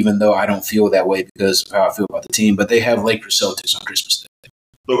right, even though I don't feel that way because of how I feel about the team. But they have Lakers Celtics on Christmas Day.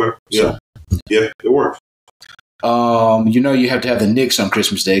 Okay. Yeah. So, yeah, it works. You have to have the Knicks on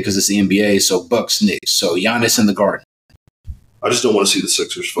Christmas Day because it's the NBA. So Bucks Knicks. So Giannis in the Garden. I just don't want to see the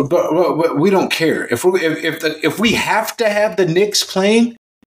Sixers. But we don't care if we have to have the Knicks playing,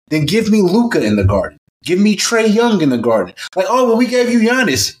 then give me Luka in the Garden. Give me Trae Young in the Garden. Like, oh, well, we gave you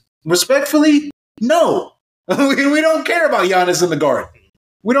Giannis. Respectfully, no. We don't care about Giannis in the Garden.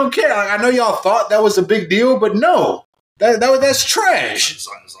 We don't care. I know y'all thought that was a big deal, but no. That's trash.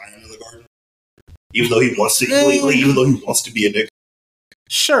 Zion in the Garden. Even though he wants to be a Knick.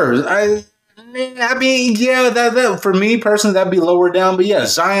 Sure. I mean, yeah, that for me personally, that'd be lower down. But yeah,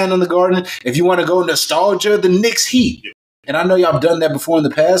 Zion in the Garden. If you want to go nostalgia, the Knicks Heat. Yeah. And I know y'all have done that before in the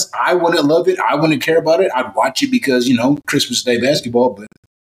past. I wouldn't love it. I wouldn't care about it. I'd watch it because, Christmas Day basketball, but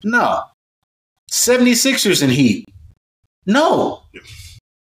no. 76ers and Heat. No. Yep.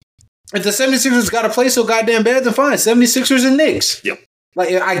 If the 76ers got to play so goddamn bad, then fine. 76ers and Knicks. Yep.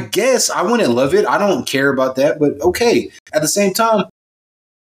 Like, I guess I wouldn't love it. I don't care about that, but okay. At the same time,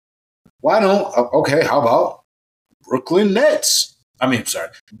 why don't, okay, how about Brooklyn Nets?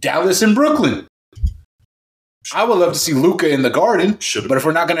 Dallas and Brooklyn. I would love to see Luka in the Garden, but if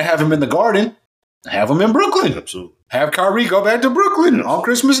we're not going to have him in the Garden, have him in Brooklyn. Absolutely. Have Kyrie go back to Brooklyn on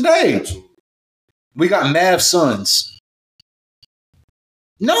Christmas Day. Absolutely. We got Mavs Suns.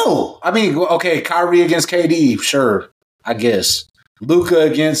 No. Okay, Kyrie against KD, sure, I guess. Luka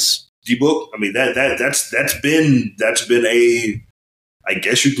against D-Book. That's been a, I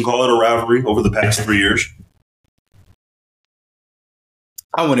guess you can call it a rivalry over the past 3 years.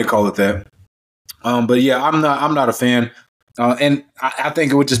 I wouldn't call it that. But yeah, I'm not a fan. And I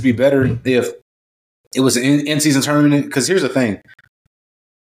think it would just be better if it was an in-season tournament. Because here's the thing.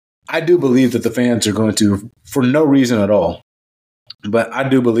 I do believe that the fans are going to, for no reason at all, but I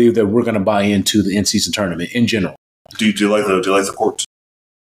do believe that we're going to buy into the in-season tournament in general. Do you like the courts?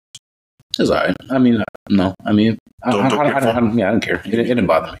 It's all right. No. I don't care. It didn't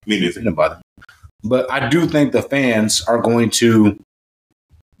bother me. Me neither. It didn't bother me. But I do think the fans are going to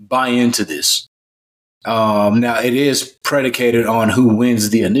buy into this. Now, it is predicated on who wins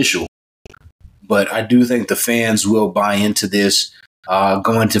the initial. But I do think the fans will buy into this,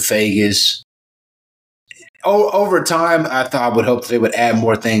 going to Vegas. Over time, I would hope that they would add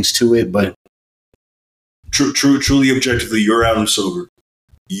more things to it. But truly objectively, you're Adam Silver.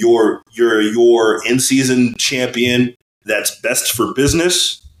 You're in-season champion that's best for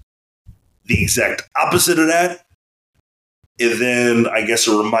business. The exact opposite of that. And then I guess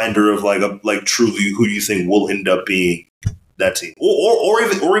a reminder of like truly who do you think will end up being that team, or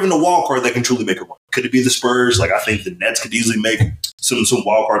even a wild card that can truly make a run. Could it be the Spurs? Like I think the Nets could easily make some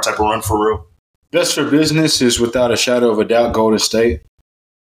wild card type of run for real. Best for business is without a shadow of a doubt Golden State.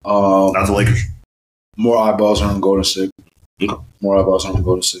 Not the Lakers. More eyeballs on Golden State. Okay. More eyeballs on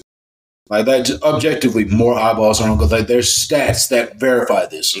Golden State. Like that, just objectively, more eyeballs are on. Like there's stats that verify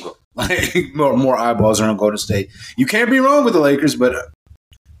this. Like more eyeballs are on Golden State. You can't be wrong with the Lakers, but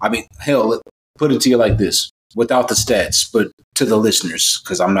I mean, hell, put it to you like this: without the stats, but to the listeners,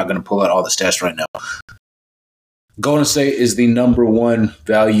 because I'm not going to pull out all the stats right now. Golden State is the number one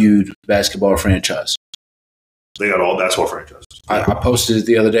valued basketball franchise. They got all basketball franchises. I posted it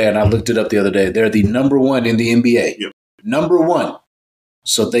the other day, and I looked it up the other day. They're the number one in the NBA. Yep. Number one.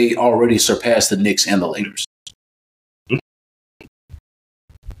 So they already surpassed the Knicks and the Lakers.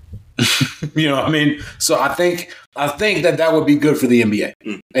 You know what I mean? So I think that would be good for the NBA.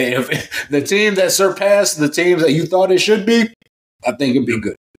 If the team that surpassed the teams that you thought it should be, I think it'd be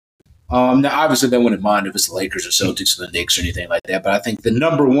good. Now, obviously, they wouldn't mind if it's the Lakers or Celtics or the Knicks or anything like that. But I think the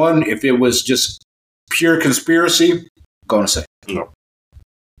number one, if it was just pure conspiracy, going to say. No.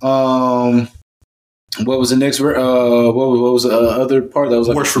 What was the next? What was the other part? That was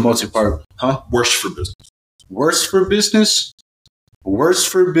like worst for multi-part. Huh? Worst for business. Worst for business. Worst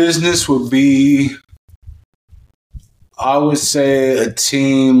for business would be, I would say, a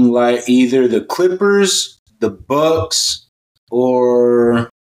team like either the Clippers, the Bucks, or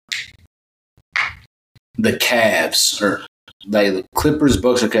the Cavs, or like the Clippers,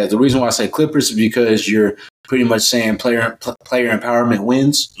 Bucks, or Cavs. The reason why I say Clippers is because you're pretty much saying player empowerment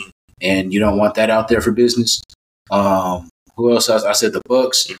wins, and you don't want that out there for business. Who else? I said the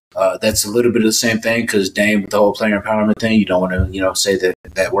Bucks. That's a little bit of the same thing because Dame with the whole player empowerment thing, you don't want to, say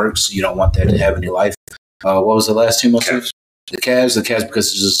that works. You don't want that to have any life. What was the last team I said? The Cavs. The Cavs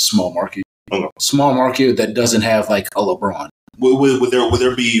because it's just a small market. Okay. Small market that doesn't have like a LeBron. Would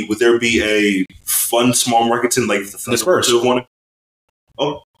there be a fun small market team like the Spurs one?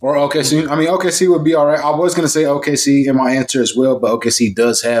 Oh. Or OKC. I mean, OKC would be all right. I was going to say OKC in my answer as well, but OKC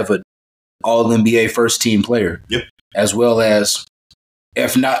does have an All-NBA first-team player. Yep. As well as,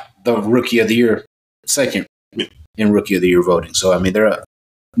 if not the Rookie of the Year, second in Rookie of the Year voting. So, I mean, they're a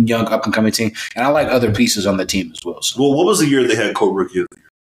young, up-and-coming team. And I like other pieces on the team as well. So. Well, what was the year they had co-Rookie of the Year?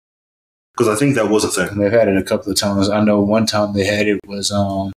 Because I think that was a thing. They've had it a couple of times. I know one time they had it was...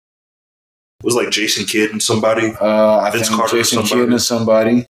 it was like Jason Kidd and somebody. I Vince think Carter Jason Kidd and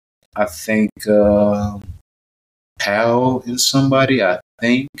somebody. I think Powell and somebody. I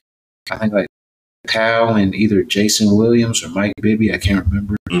think like Powell and either Jason Williams or Mike Bibby. I can't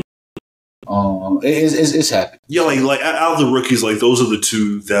remember. It's happened. Yeah, like out of the rookies, like those are the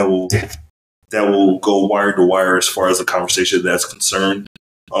two that will go wire to wire as far as the conversation that's concerned.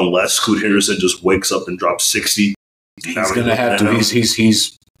 Unless Scoot Henderson just wakes up and drops 60. He's going to have to.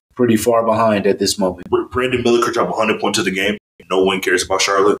 He's pretty far behind at this moment. Brandon Miller could drop 100 points to the game. No one cares about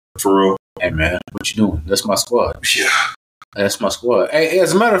Charlotte, for real. Hey, man, what you doing? That's my squad. Yeah. That's my squad. Hey,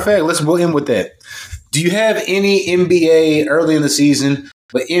 as a matter of fact, let's go in with that. Do you have any NBA early in the season,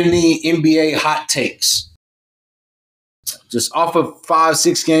 but any NBA hot takes? Just off of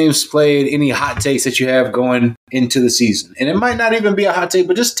 5-6 games played, any hot takes that you have going into the season? And it might not even be a hot take,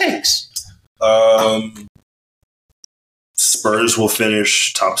 but just takes. Spurs will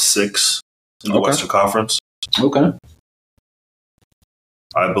finish top 6 in the Western Conference. Okay.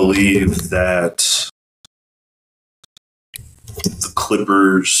 I believe that the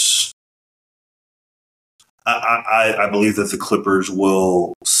Clippers. I believe that the Clippers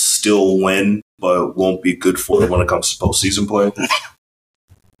will still win, but won't be good for it when it comes to postseason play.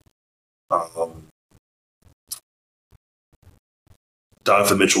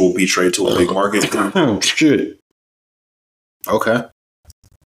 Donovan Mitchell will be traded to a big market. Oh, shit. Okay.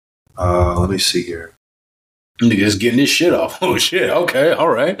 Let me see here. Niggas getting this shit off. Oh, shit. Okay. All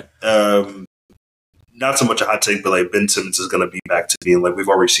right. Not so much a hot take, but like Ben Simmons is going to be back to being like we've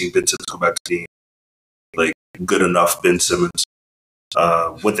already seen Ben Simmons go back to being like good enough Ben Simmons.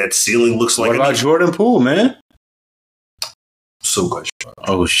 What that ceiling looks like. What about Jordan Poole, man? So good.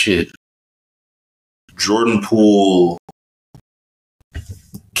 Oh, shit. Jordan Poole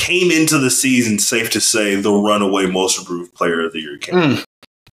came into the season, safe to say, the runaway most improved player of the year candidate.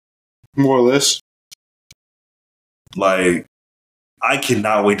 More or less. Like, I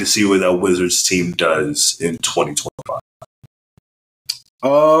cannot wait to see what that Wizards team does in 2025.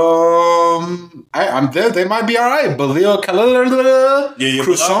 I'm there. They might be all right. Balil Kalala,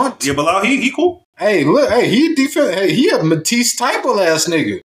 Croissant. Yeah, Bilal, he cool. Hey, look, hey, he defense. Hey, he a Matisse type of ass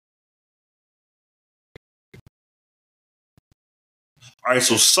nigga. All right,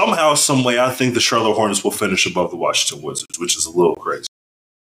 so somehow, some way, I think the Charlotte Hornets will finish above the Washington Wizards, which is a little crazy.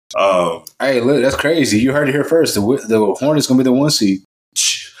 Hey, look, that's crazy. You heard it here first. The Hornets gonna be the 1 seed.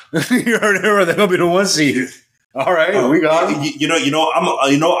 You heard it here. They're gonna be the 1 seed. All right, we got it. I'm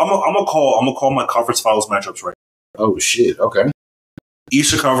gonna call my conference finals matchups right now. Oh shit. Okay.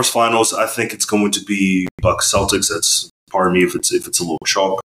 Eastern Conference Finals, I think it's going to be Bucks Celtics. That's pardon me if it's a little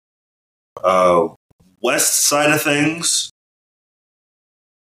chalk. West side of things,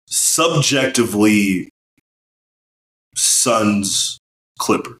 subjectively, Suns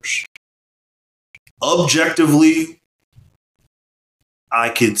Clippers. Objectively, I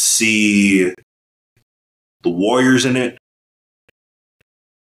could see the Warriors in it.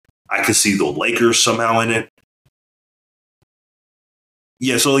 I could see the Lakers somehow in it.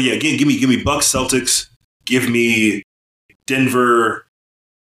 Yeah, so yeah, give me Bucks Celtics. Give me Denver.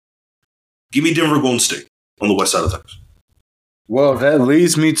 Give me Denver Golden State on the west side of things. Well, that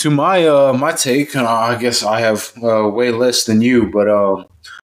leads me to my my take. I guess I have way less than you, but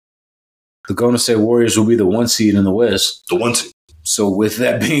the Golden State Warriors will be the 1 seed in the West. The 1 seed. So with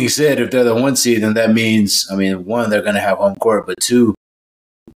that being said, if they're the 1 seed, then that means, I mean, 1, they're going to have home court, but 2,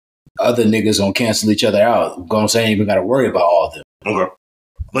 other niggas going to cancel each other out. Golden State ain't even got to worry about all of them. Okay.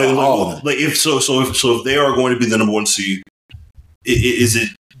 If they are going to be the number 1 seed, is it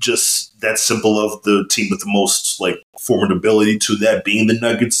just that simple of the team with the most like formidability to that being the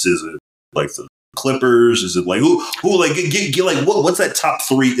Nuggets? Is it like the Clippers? Is it like who like get like what's that top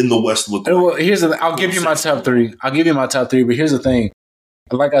 3 in the West look like? Well, here's the I'll give you my top 3. I'll give you my top 3, but here's the thing.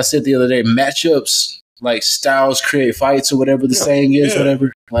 Like I said the other day, matchups, like styles create fights or whatever the saying is,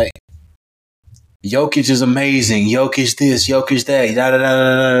 whatever. Like Jokic is amazing. Jokic this, Jokic that. Da, da, da,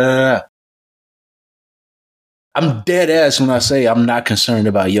 da, da, da. I'm dead ass when I say I'm not concerned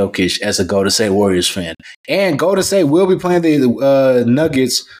about Jokic as a Golden State Warriors fan. And Golden State will be playing the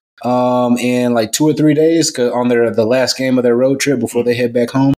Nuggets in like 2 or 3 days on the last game of their road trip before they head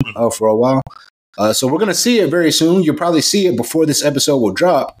back home for a while. So we're going to see it very soon. You'll probably see it before this episode will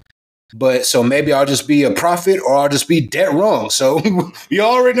drop. But so maybe I'll just be a prophet or I'll just be dead wrong. So you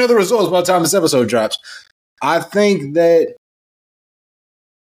already know the results by the time this episode drops. I think that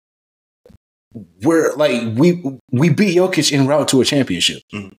we're like we beat Jokic en route to a championship.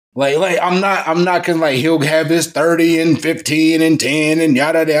 Mm-hmm. Like I'm not gonna like he'll have his 30 and 15 and 10 and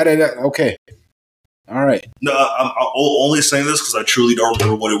yada yada yada. Okay, all right. No, I'm only saying this because I truly don't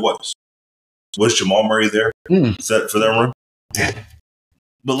remember what it was. Was Jamal Murray there? Is that for that run? Yeah.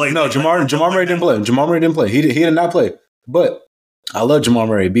 But like no, Jamal Murray didn't play. Jamal Murray didn't play. He did not play. But I love Jamal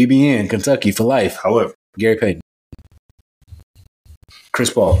Murray. BBN, Kentucky for life. However, Gary Payton, Chris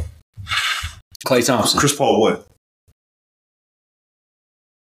Paul. Klay Thompson. Chris Paul what?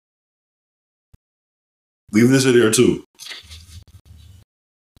 Leave this in here too.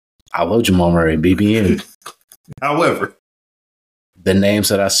 I love Jamal Murray, BBN. However, the names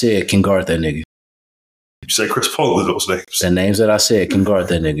that I said can guard that nigga. You say Chris Paul with those names. The names that I said can guard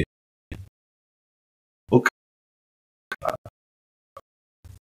that nigga. Okay.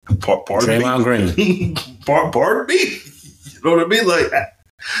 Pardon Draymond Green. Pardon me. You know what I mean? Like,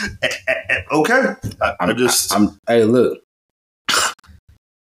 okay. Hey, look.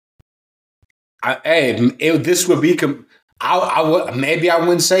 This would be. Maybe I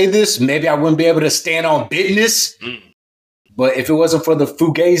wouldn't say this. Maybe I wouldn't be able to stand on business. But if it wasn't for the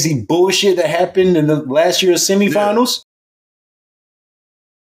Fugazi bullshit that happened in the last year's semifinals,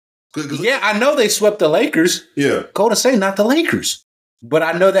 yeah, I know they swept the Lakers. Yeah, Golden State, not the Lakers. But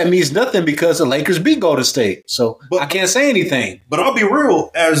I know that means nothing because the Lakers beat Golden State. So I can't say anything. But I'll be real,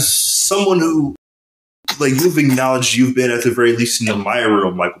 as someone who, like, you've acknowledged you've been at the very least an admirer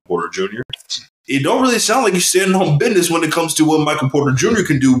of Michael Porter Jr., it don't really sound like you're standing on business when it comes to what Michael Porter Jr.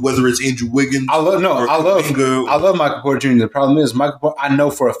 can do, whether it's Andrew Wiggins. I love Michael Porter Jr. The problem is, I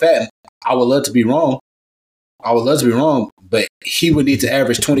know for a fact, I would love to be wrong. But he would need to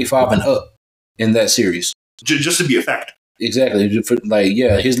average 25 and up in that series. Just to be a factor. Exactly.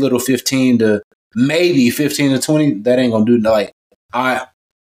 His little 15 to 20, that ain't going to do like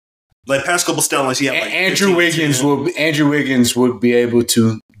past couple stat lines, he had like Andrew Wiggins would be able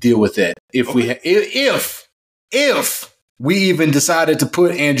to deal with that if we even decided to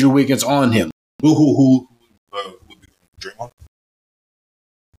put Andrew Wiggins on him. Who Draymond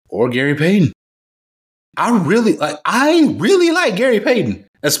or Gary Payton. I really like Gary Payton,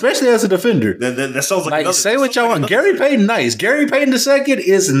 especially as a defender. That sounds like say what y'all want. Gary Payton, nice. Gary Payton II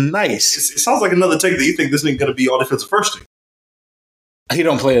is nice. It sounds like another take that you think this nigga gonna be all defensive first team. He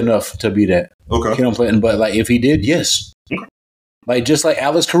don't play enough to be that. Okay. He don't play, but like if he did, yes. Okay. Like just like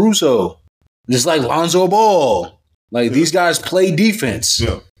Alex Caruso, just like Lonzo Ball. Like these guys play defense.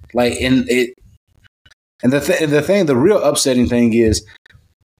 Yeah. Like the real upsetting thing is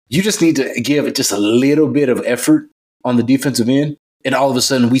you just need to give just a little bit of effort on the defensive end, and all of a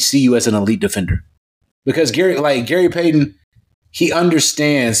sudden we see you as an elite defender. Because Gary Payton, he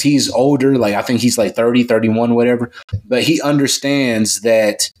understands he's older. Like, I think he's like 30, 31, whatever. But he understands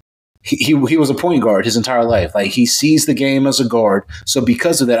that he was a point guard his entire life. Like, he sees the game as a guard. So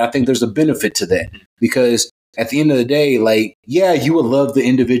because of that, I think there's a benefit to that. Because at the end of the day, like, yeah, you will love the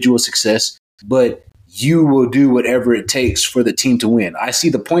individual success, but you will do whatever it takes for the team to win. I see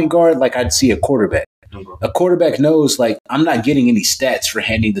the point guard like I'd see a quarterback. A quarterback knows, like, I'm not getting any stats for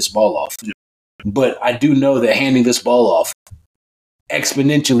handing this ball off. But I do know that handing this ball off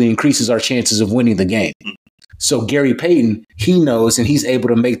exponentially increases our chances of winning the game. So Gary Payton, he knows, and he's able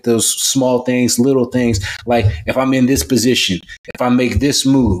to make those small things, little things, like if I'm in this position, if I make this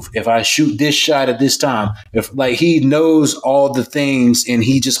move, if I shoot this shot at this time, if like he knows all the things and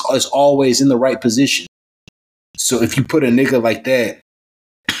he just is always in the right position. So if you put a nigga like that,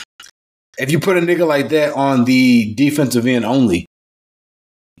 on the defensive end only,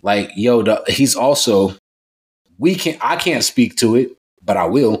 like, yo, he's also, I can't speak to it, but I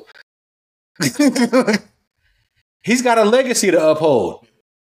will. He's got a legacy to uphold.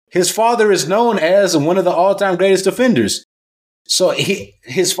 His father is known as one of the all-time greatest defenders. So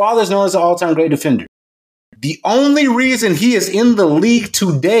his father is known as the all-time great defender. The only reason he is in the league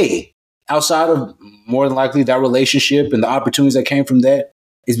today, outside of more than likely that relationship and the opportunities that came from that,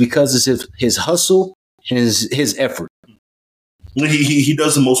 is because of his hustle and his effort. He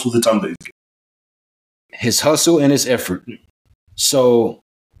does the most with the time that he's getting. His hustle and his effort. So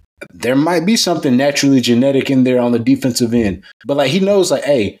there might be something naturally genetic in there on the defensive end. But like, he knows, like,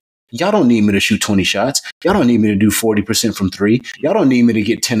 hey, y'all don't need me to shoot 20 shots. Y'all don't need me to do 40% from three. Y'all don't need me to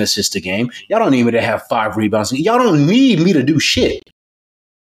get 10 assists a game. Y'all don't need me to have 5 rebounds. Y'all don't need me to do shit.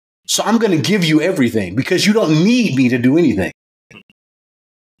 So I'm going to give you everything because you don't need me to do anything.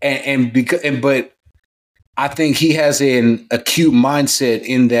 But I think he has an acute mindset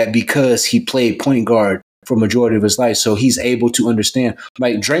in that because he played point guard for majority of his life, so he's able to understand.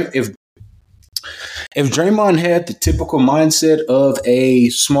 Like, if Draymond had the typical mindset of a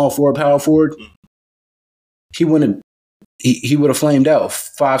small forward, power forward, he would have flamed out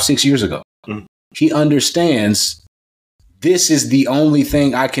 5-6 years ago. Mm-hmm. He understands this is the only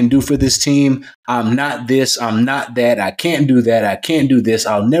thing I can do for this team. I'm not this. I'm not that. I can't do that. I can't do this.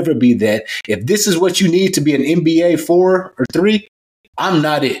 I'll never be that. If this is what you need to be an NBA 4 or 3, I'm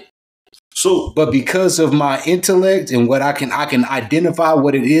not it. So, but because of my intellect and what I can identify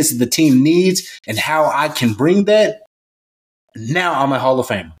what it is the team needs and how I can bring that. Now I'm a Hall of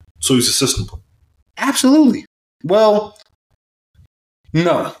Famer. So he's a system player. Absolutely. Well,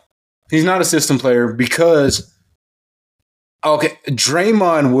 no, he's not a system player because, okay,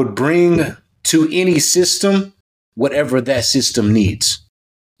 Draymond would bring to any system whatever that system needs.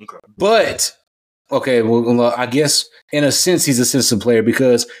 Okay. But, okay, well, I guess in a sense he's a system player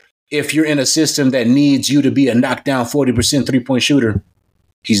because if you're in a system that needs you to be a knockdown 40% three-point shooter,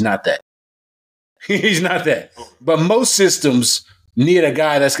 he's not that. He's not that. But most systems need a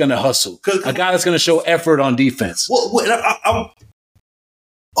guy that's going to hustle, a guy that's going to show effort on defense. Well,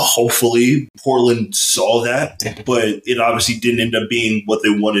 hopefully Portland saw that, but it obviously didn't end up being what they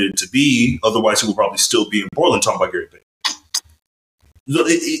wanted it to be. Otherwise, it would probably still be in Portland talking about Gary Payton.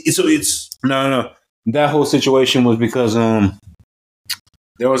 So it's no. That whole situation was because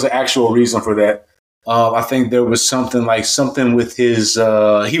there was an actual reason for that. I think there was something with his.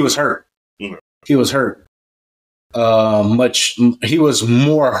 He was hurt. Mm-hmm. He was hurt. He was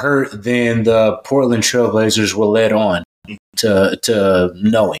more hurt than the Portland Trailblazers were led on to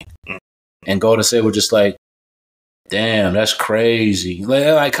knowing. Mm-hmm. And Golden State were just like, "Damn, that's crazy."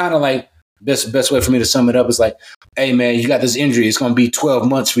 Like kind of like best way for me to sum it up is like, "Hey man, you got this injury. It's going to be 12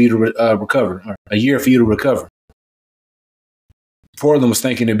 months for you to recover, or a year for you to recover." Portland was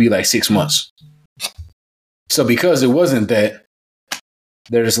thinking it'd be like 6 months. So because it wasn't that,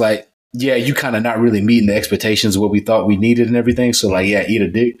 they're just like, yeah, you kind of not really meeting the expectations of what we thought we needed and everything. So like, yeah, eat a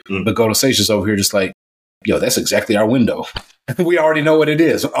dick. Mm-hmm. But Golden State's just over here just like, yo, that's exactly our window. We already know what it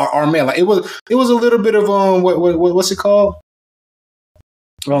is. Our man, like it was a little bit of what's it called?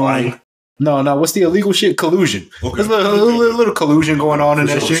 Lying. No, what's the illegal shit? Collusion. Okay. There's a little collusion going on in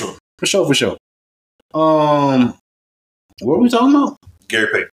that shit. For sure. What were we talking about? Gary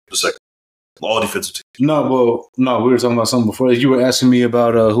Payton, the second. All defensive teams. No, we were talking about something before. You were asking me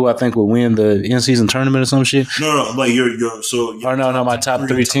about who I think will win the in-season tournament or some shit. No, like you're my top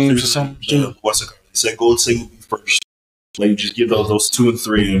three teams or something. What's it called? You said Golden State will be first. Like you just give those 2 and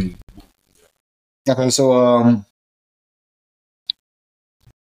 3 and. Okay, so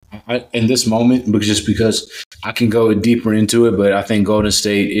in this moment, just because I can go deeper into it, but I think Golden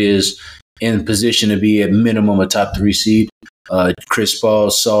State is in position to be at minimum a top 3 seed. Chris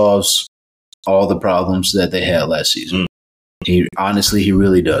Paul solves all the problems that they had last season. He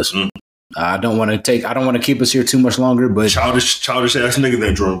really does. I don't want to keep us here too much longer, but childish ass nigga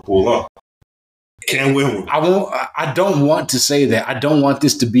that Jordan Poole, huh? Can't win. I don't want to say that. I don't want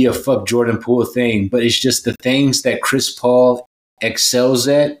this to be a fuck Jordan Poole thing, but it's just the things that Chris Paul excels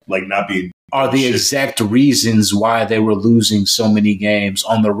at, like not being, are the exact reasons why they were losing so many games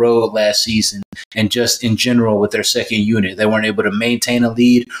on the road last season, and just in general with their second unit. They weren't able to maintain a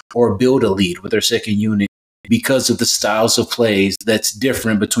lead or build a lead with their second unit because of the styles of plays that's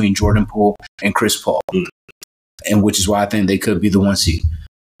different between Jordan Poole and Chris Paul, and which is why I think they could be the 1 seed.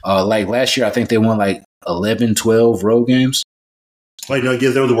 Like last year, I think they won like 11, 12 road games. Like, no, yeah,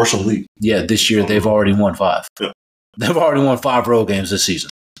 they were the worst in the league. Yeah, this year they've already won 5. Yeah. They've already won 5 road games this season.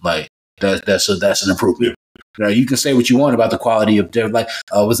 Like that's an improvement. Yeah. Now, you can say what you want about the quality of it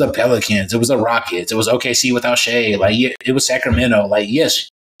was the Pelicans, it was the Rockets, it was OKC without Shea, like yeah, it was Sacramento. Like yes,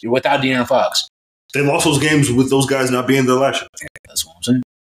 you're without De'Aaron Fox. They lost those games with those guys not being there last year. Yeah, that's what I'm saying.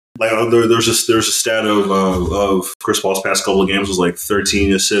 Like there's a stat of Chris Paul's past couple of games was like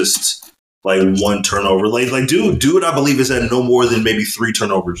 13 assists, like 1 turnover. Like dude, I believe is at no more than maybe 3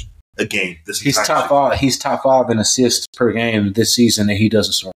 turnovers a game. He's top 5. He's top 5 in assists per game this season, and he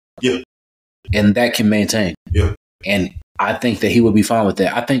doesn't start. Yeah, and that can maintain. Yeah, and I think that he would be fine with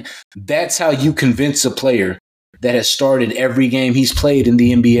that. I think that's how you convince a player that has started every game he's played in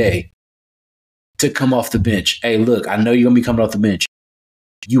the NBA to come off the bench. Hey, look, I know you're gonna be coming off the bench.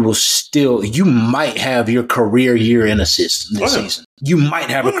 You might have your career year in assists this season. You might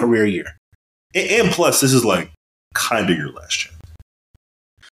have a career year. And plus, this is like kind of your last year.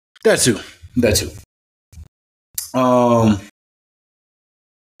 That too.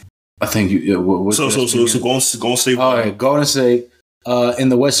 I think so Golden State. All right, Golden State. In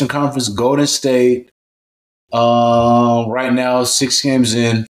the Western Conference, Golden State. Right now, 6 games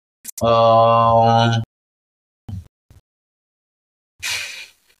in.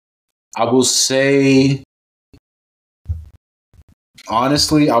 I will say,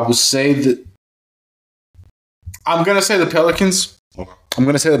 honestly, that I'm going to say the Pelicans. I'm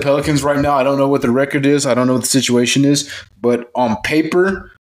going to say the Pelicans right now. I don't know what the record is. I don't know what the situation is. But on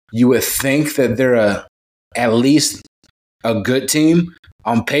paper, you would think that they're at least a good team.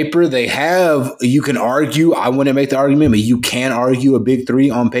 On paper, they have, you can argue, I wouldn't make the argument, but you can argue a big 3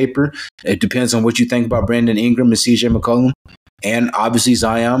 on paper. It depends on what you think about Brandon Ingram and CJ McCollum. And obviously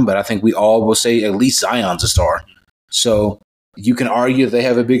Zion, but I think we all will say at least Zion's a star. So you can argue they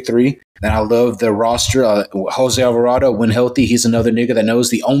have a big 3. And I love the roster. Jose Alvarado, when healthy, he's another nigga that knows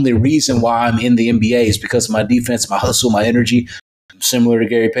the only reason why I'm in the NBA is because of my defense, my hustle, my energy, similar to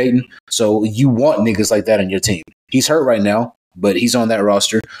Gary Payton. So you want niggas like that on your team. He's hurt right now, but he's on that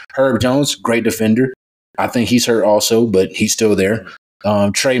roster. Herb Jones, great defender. I think he's hurt also, but he's still there.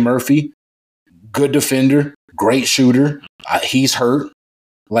 Trey Murphy, good defender, great shooter. He's hurt.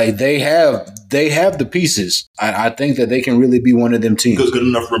 Like they have the pieces. I think that they can really be one of them teams. Good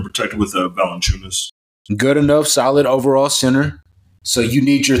enough rim protected with Valanciunas. Good enough, solid overall center. So you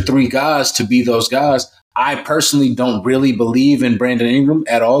need your 3 guys to be those guys. I personally don't really believe in Brandon Ingram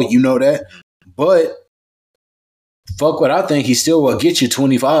at all. You know that. But fuck what I think. He still will get you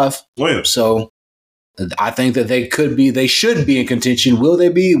 25. Oh, yeah. So I think that they should be in contention. Will they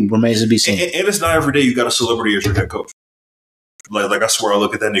be? Remains to be seen. And it's not every day you got a celebrity as your head coach. Like I swear I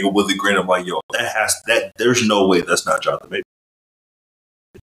look at that nigga Willie Green, I'm like, yo, there's no way that's not Jonathan Mason.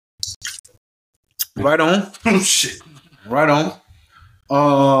 Right on. Shit. Right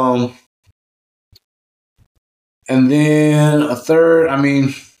on. And then a third, I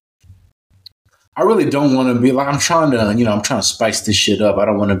mean, I really don't want to be like, I'm trying to spice this shit up. I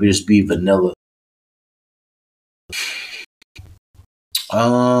don't want to just be vanilla.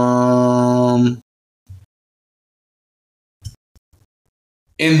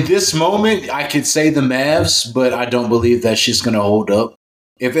 In this moment, I could say the Mavs, but I don't believe that shit's going to hold up.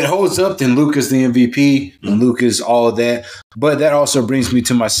 If it holds up, then Luka's the MVP, and Luka's all of that. But that also brings me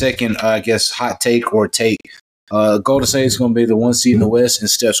to my second, hot take or take. Golden State is going to be the 1 seed in the West, and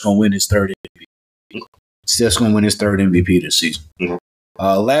Steph's going to win his 3rd MVP. Steph's going to win his 3rd MVP this season.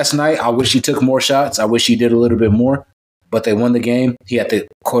 Mm-hmm. Last night, I wish he took more shots. I wish he did a little bit more, but they won the game. He had the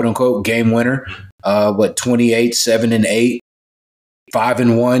quote-unquote game winner, 28, 7, and 8.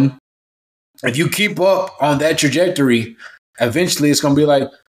 5-1. If you keep up on that trajectory, eventually it's going to be like,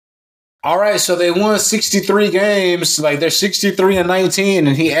 all right, so they won 63 games. Like they're 63-19,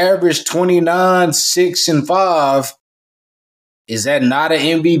 and he averaged 29, 6, and 5. Is that not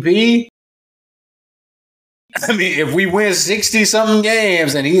an MVP? I mean, if we win 60-something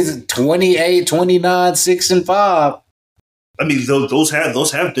games and he's 28, 29, 6, and 5. I mean, those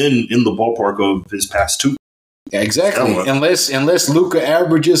have been in the ballpark of his past 2. Exactly. Unless Luka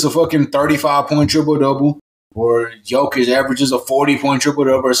averages a fucking 35-point triple-double or Jokic averages a 40-point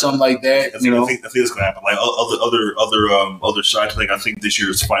triple-double or something like that. I think it's going to happen. Like other side thing, I think this year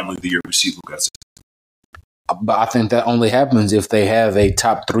is finally the year we see Luka. But I think that only happens if they have a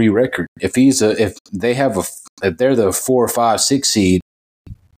top 3 record. If they're the 4, 5, 6 seed,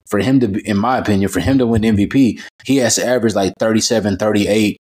 for him to, in my opinion, for him to win MVP, he has to average like 37,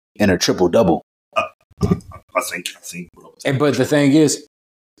 38 and a triple-double. I think. But the thing is,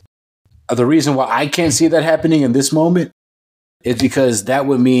 the reason why I can't see that happening in this moment is because that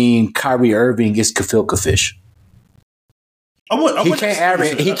would mean Kyrie Irving is Kafilka Fish. He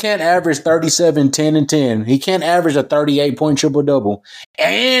can't average 37, 10, and 10. He can't average a 38-point triple-double.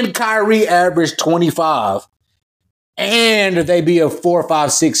 And Kyrie averaged 25. And they be a 4,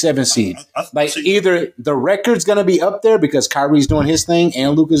 5, 6, 7 seed. Like either the record's going to be up there because Kyrie's doing his thing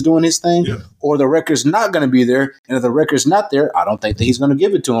and Luka's doing his thing, or the record's not going to be there. And if the record's not there, I don't think that he's going to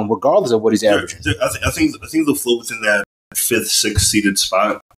give it to him, regardless of what he's averaging. I think they'll float within that 5th, 6th seeded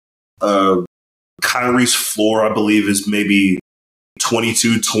spot. Kyrie's floor, I believe, is maybe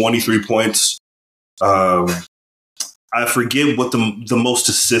 22, 23 points. I forget what the most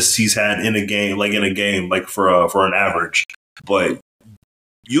assists he's had in a game, like for an average. But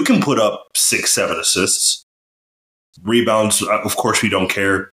you can put up 6, 7 assists. Rebounds, of course, we don't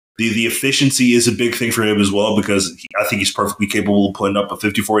care. The efficiency is a big thing for him as well because I think he's perfectly capable of putting up a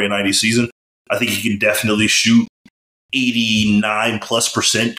 50, 40, and 90 season. I think he can definitely shoot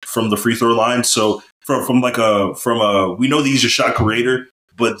 89+% from the free throw line. So from we know that he's a shot creator,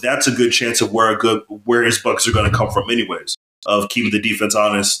 but that's a good chance of where his buckets are going to come from anyways, of keeping the defense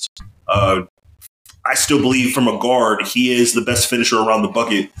honest. I still believe from a guard, he is the best finisher around the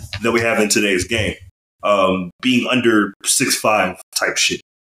bucket that we have in today's game. Being under 6'5" type shit.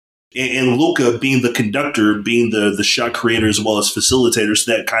 And Luka being the conductor, being the shot creator as well as facilitator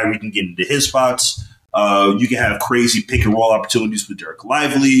so that Kyrie can get into his spots. You can have crazy pick and roll opportunities with Derek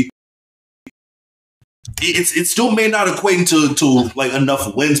Lively. It still may not equate to like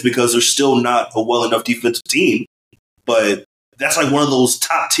enough wins because they're still not a well enough defensive team. But that's like one of those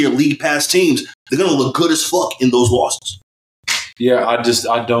top tier league pass teams. They're gonna look good as fuck in those losses. Yeah, I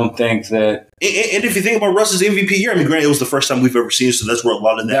don't think that. And if you think about Russ's MVP year, I mean, granted, it was the first time we've ever seen it, so that's where a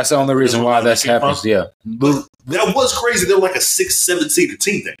lot of that. That's the only reason why that happens. Yeah, but that was crazy. They were like a 6, 7 seeded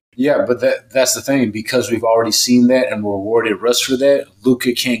team there. Yeah, but that's the thing because we've already seen that and rewarded Russ for that.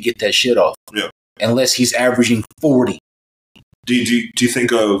 Luka can't get that shit off. Yeah. Unless he's averaging 40. Do you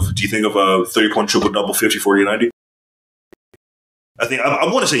think of a 30-point triple double 50, 40, and 90? I think I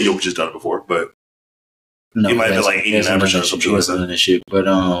want to say Jokic has done it before, but no, he might have been like 89% or something like that. Shit. But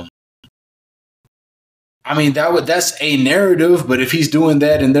I mean that's a narrative. But if he's doing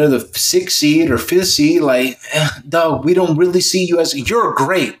that and they're the 6th seed or 5th seed, like dog, we don't really see you as you're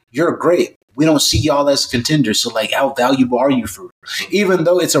great. We don't see y'all as contenders. So, like, how valuable are you for? Even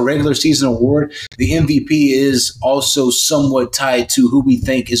though it's a regular season award, the MVP is also somewhat tied to who we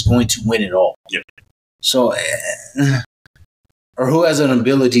think is going to win it all. Yep. So, or who has an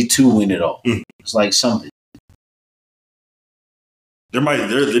ability to win it all. It's like something. There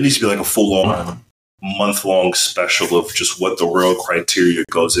needs to be like a full-on month-long special of just what the real criteria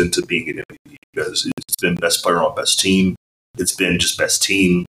goes into being an MVP. Because it's been best player on best team. It's been just best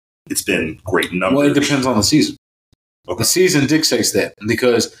team. It's been great numbers. Well, it depends on the season. Okay. The season dictates that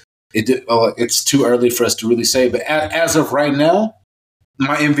because it's too early for us to really say. But as of right now,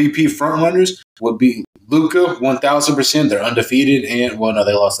 my MVP frontrunners would be Luka, 1,000%. They're undefeated, and well, no,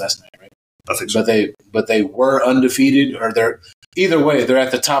 they lost last night, right? I think so. But they were undefeated, or they're either way. They're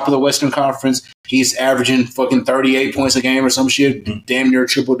at the top of the Western Conference. He's averaging fucking 38 points a game or some shit, damn near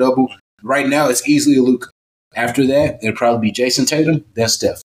triple double. Right now, it's easily Luka. After that, it'll probably be Jason Tatum, then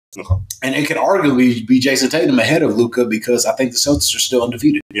Steph. Okay. And it could arguably be Jason Tatum ahead of Luka because I think the Celtics are still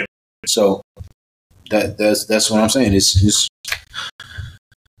undefeated. Yep. So that's what I'm saying. It's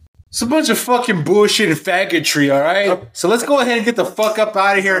a bunch of fucking bullshit and faggotry, all right? So let's go ahead and get the fuck up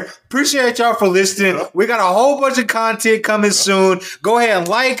out of here. Appreciate y'all for listening. We got a whole bunch of content coming soon. Go ahead and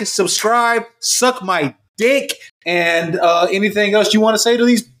like, subscribe, suck my dick, and anything else you want to say to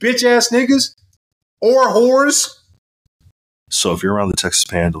these bitch-ass niggas or whores? So if you're around the Texas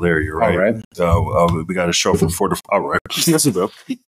Panhandle area, right? All right. We got a show from 4 to 5. All right. That's about.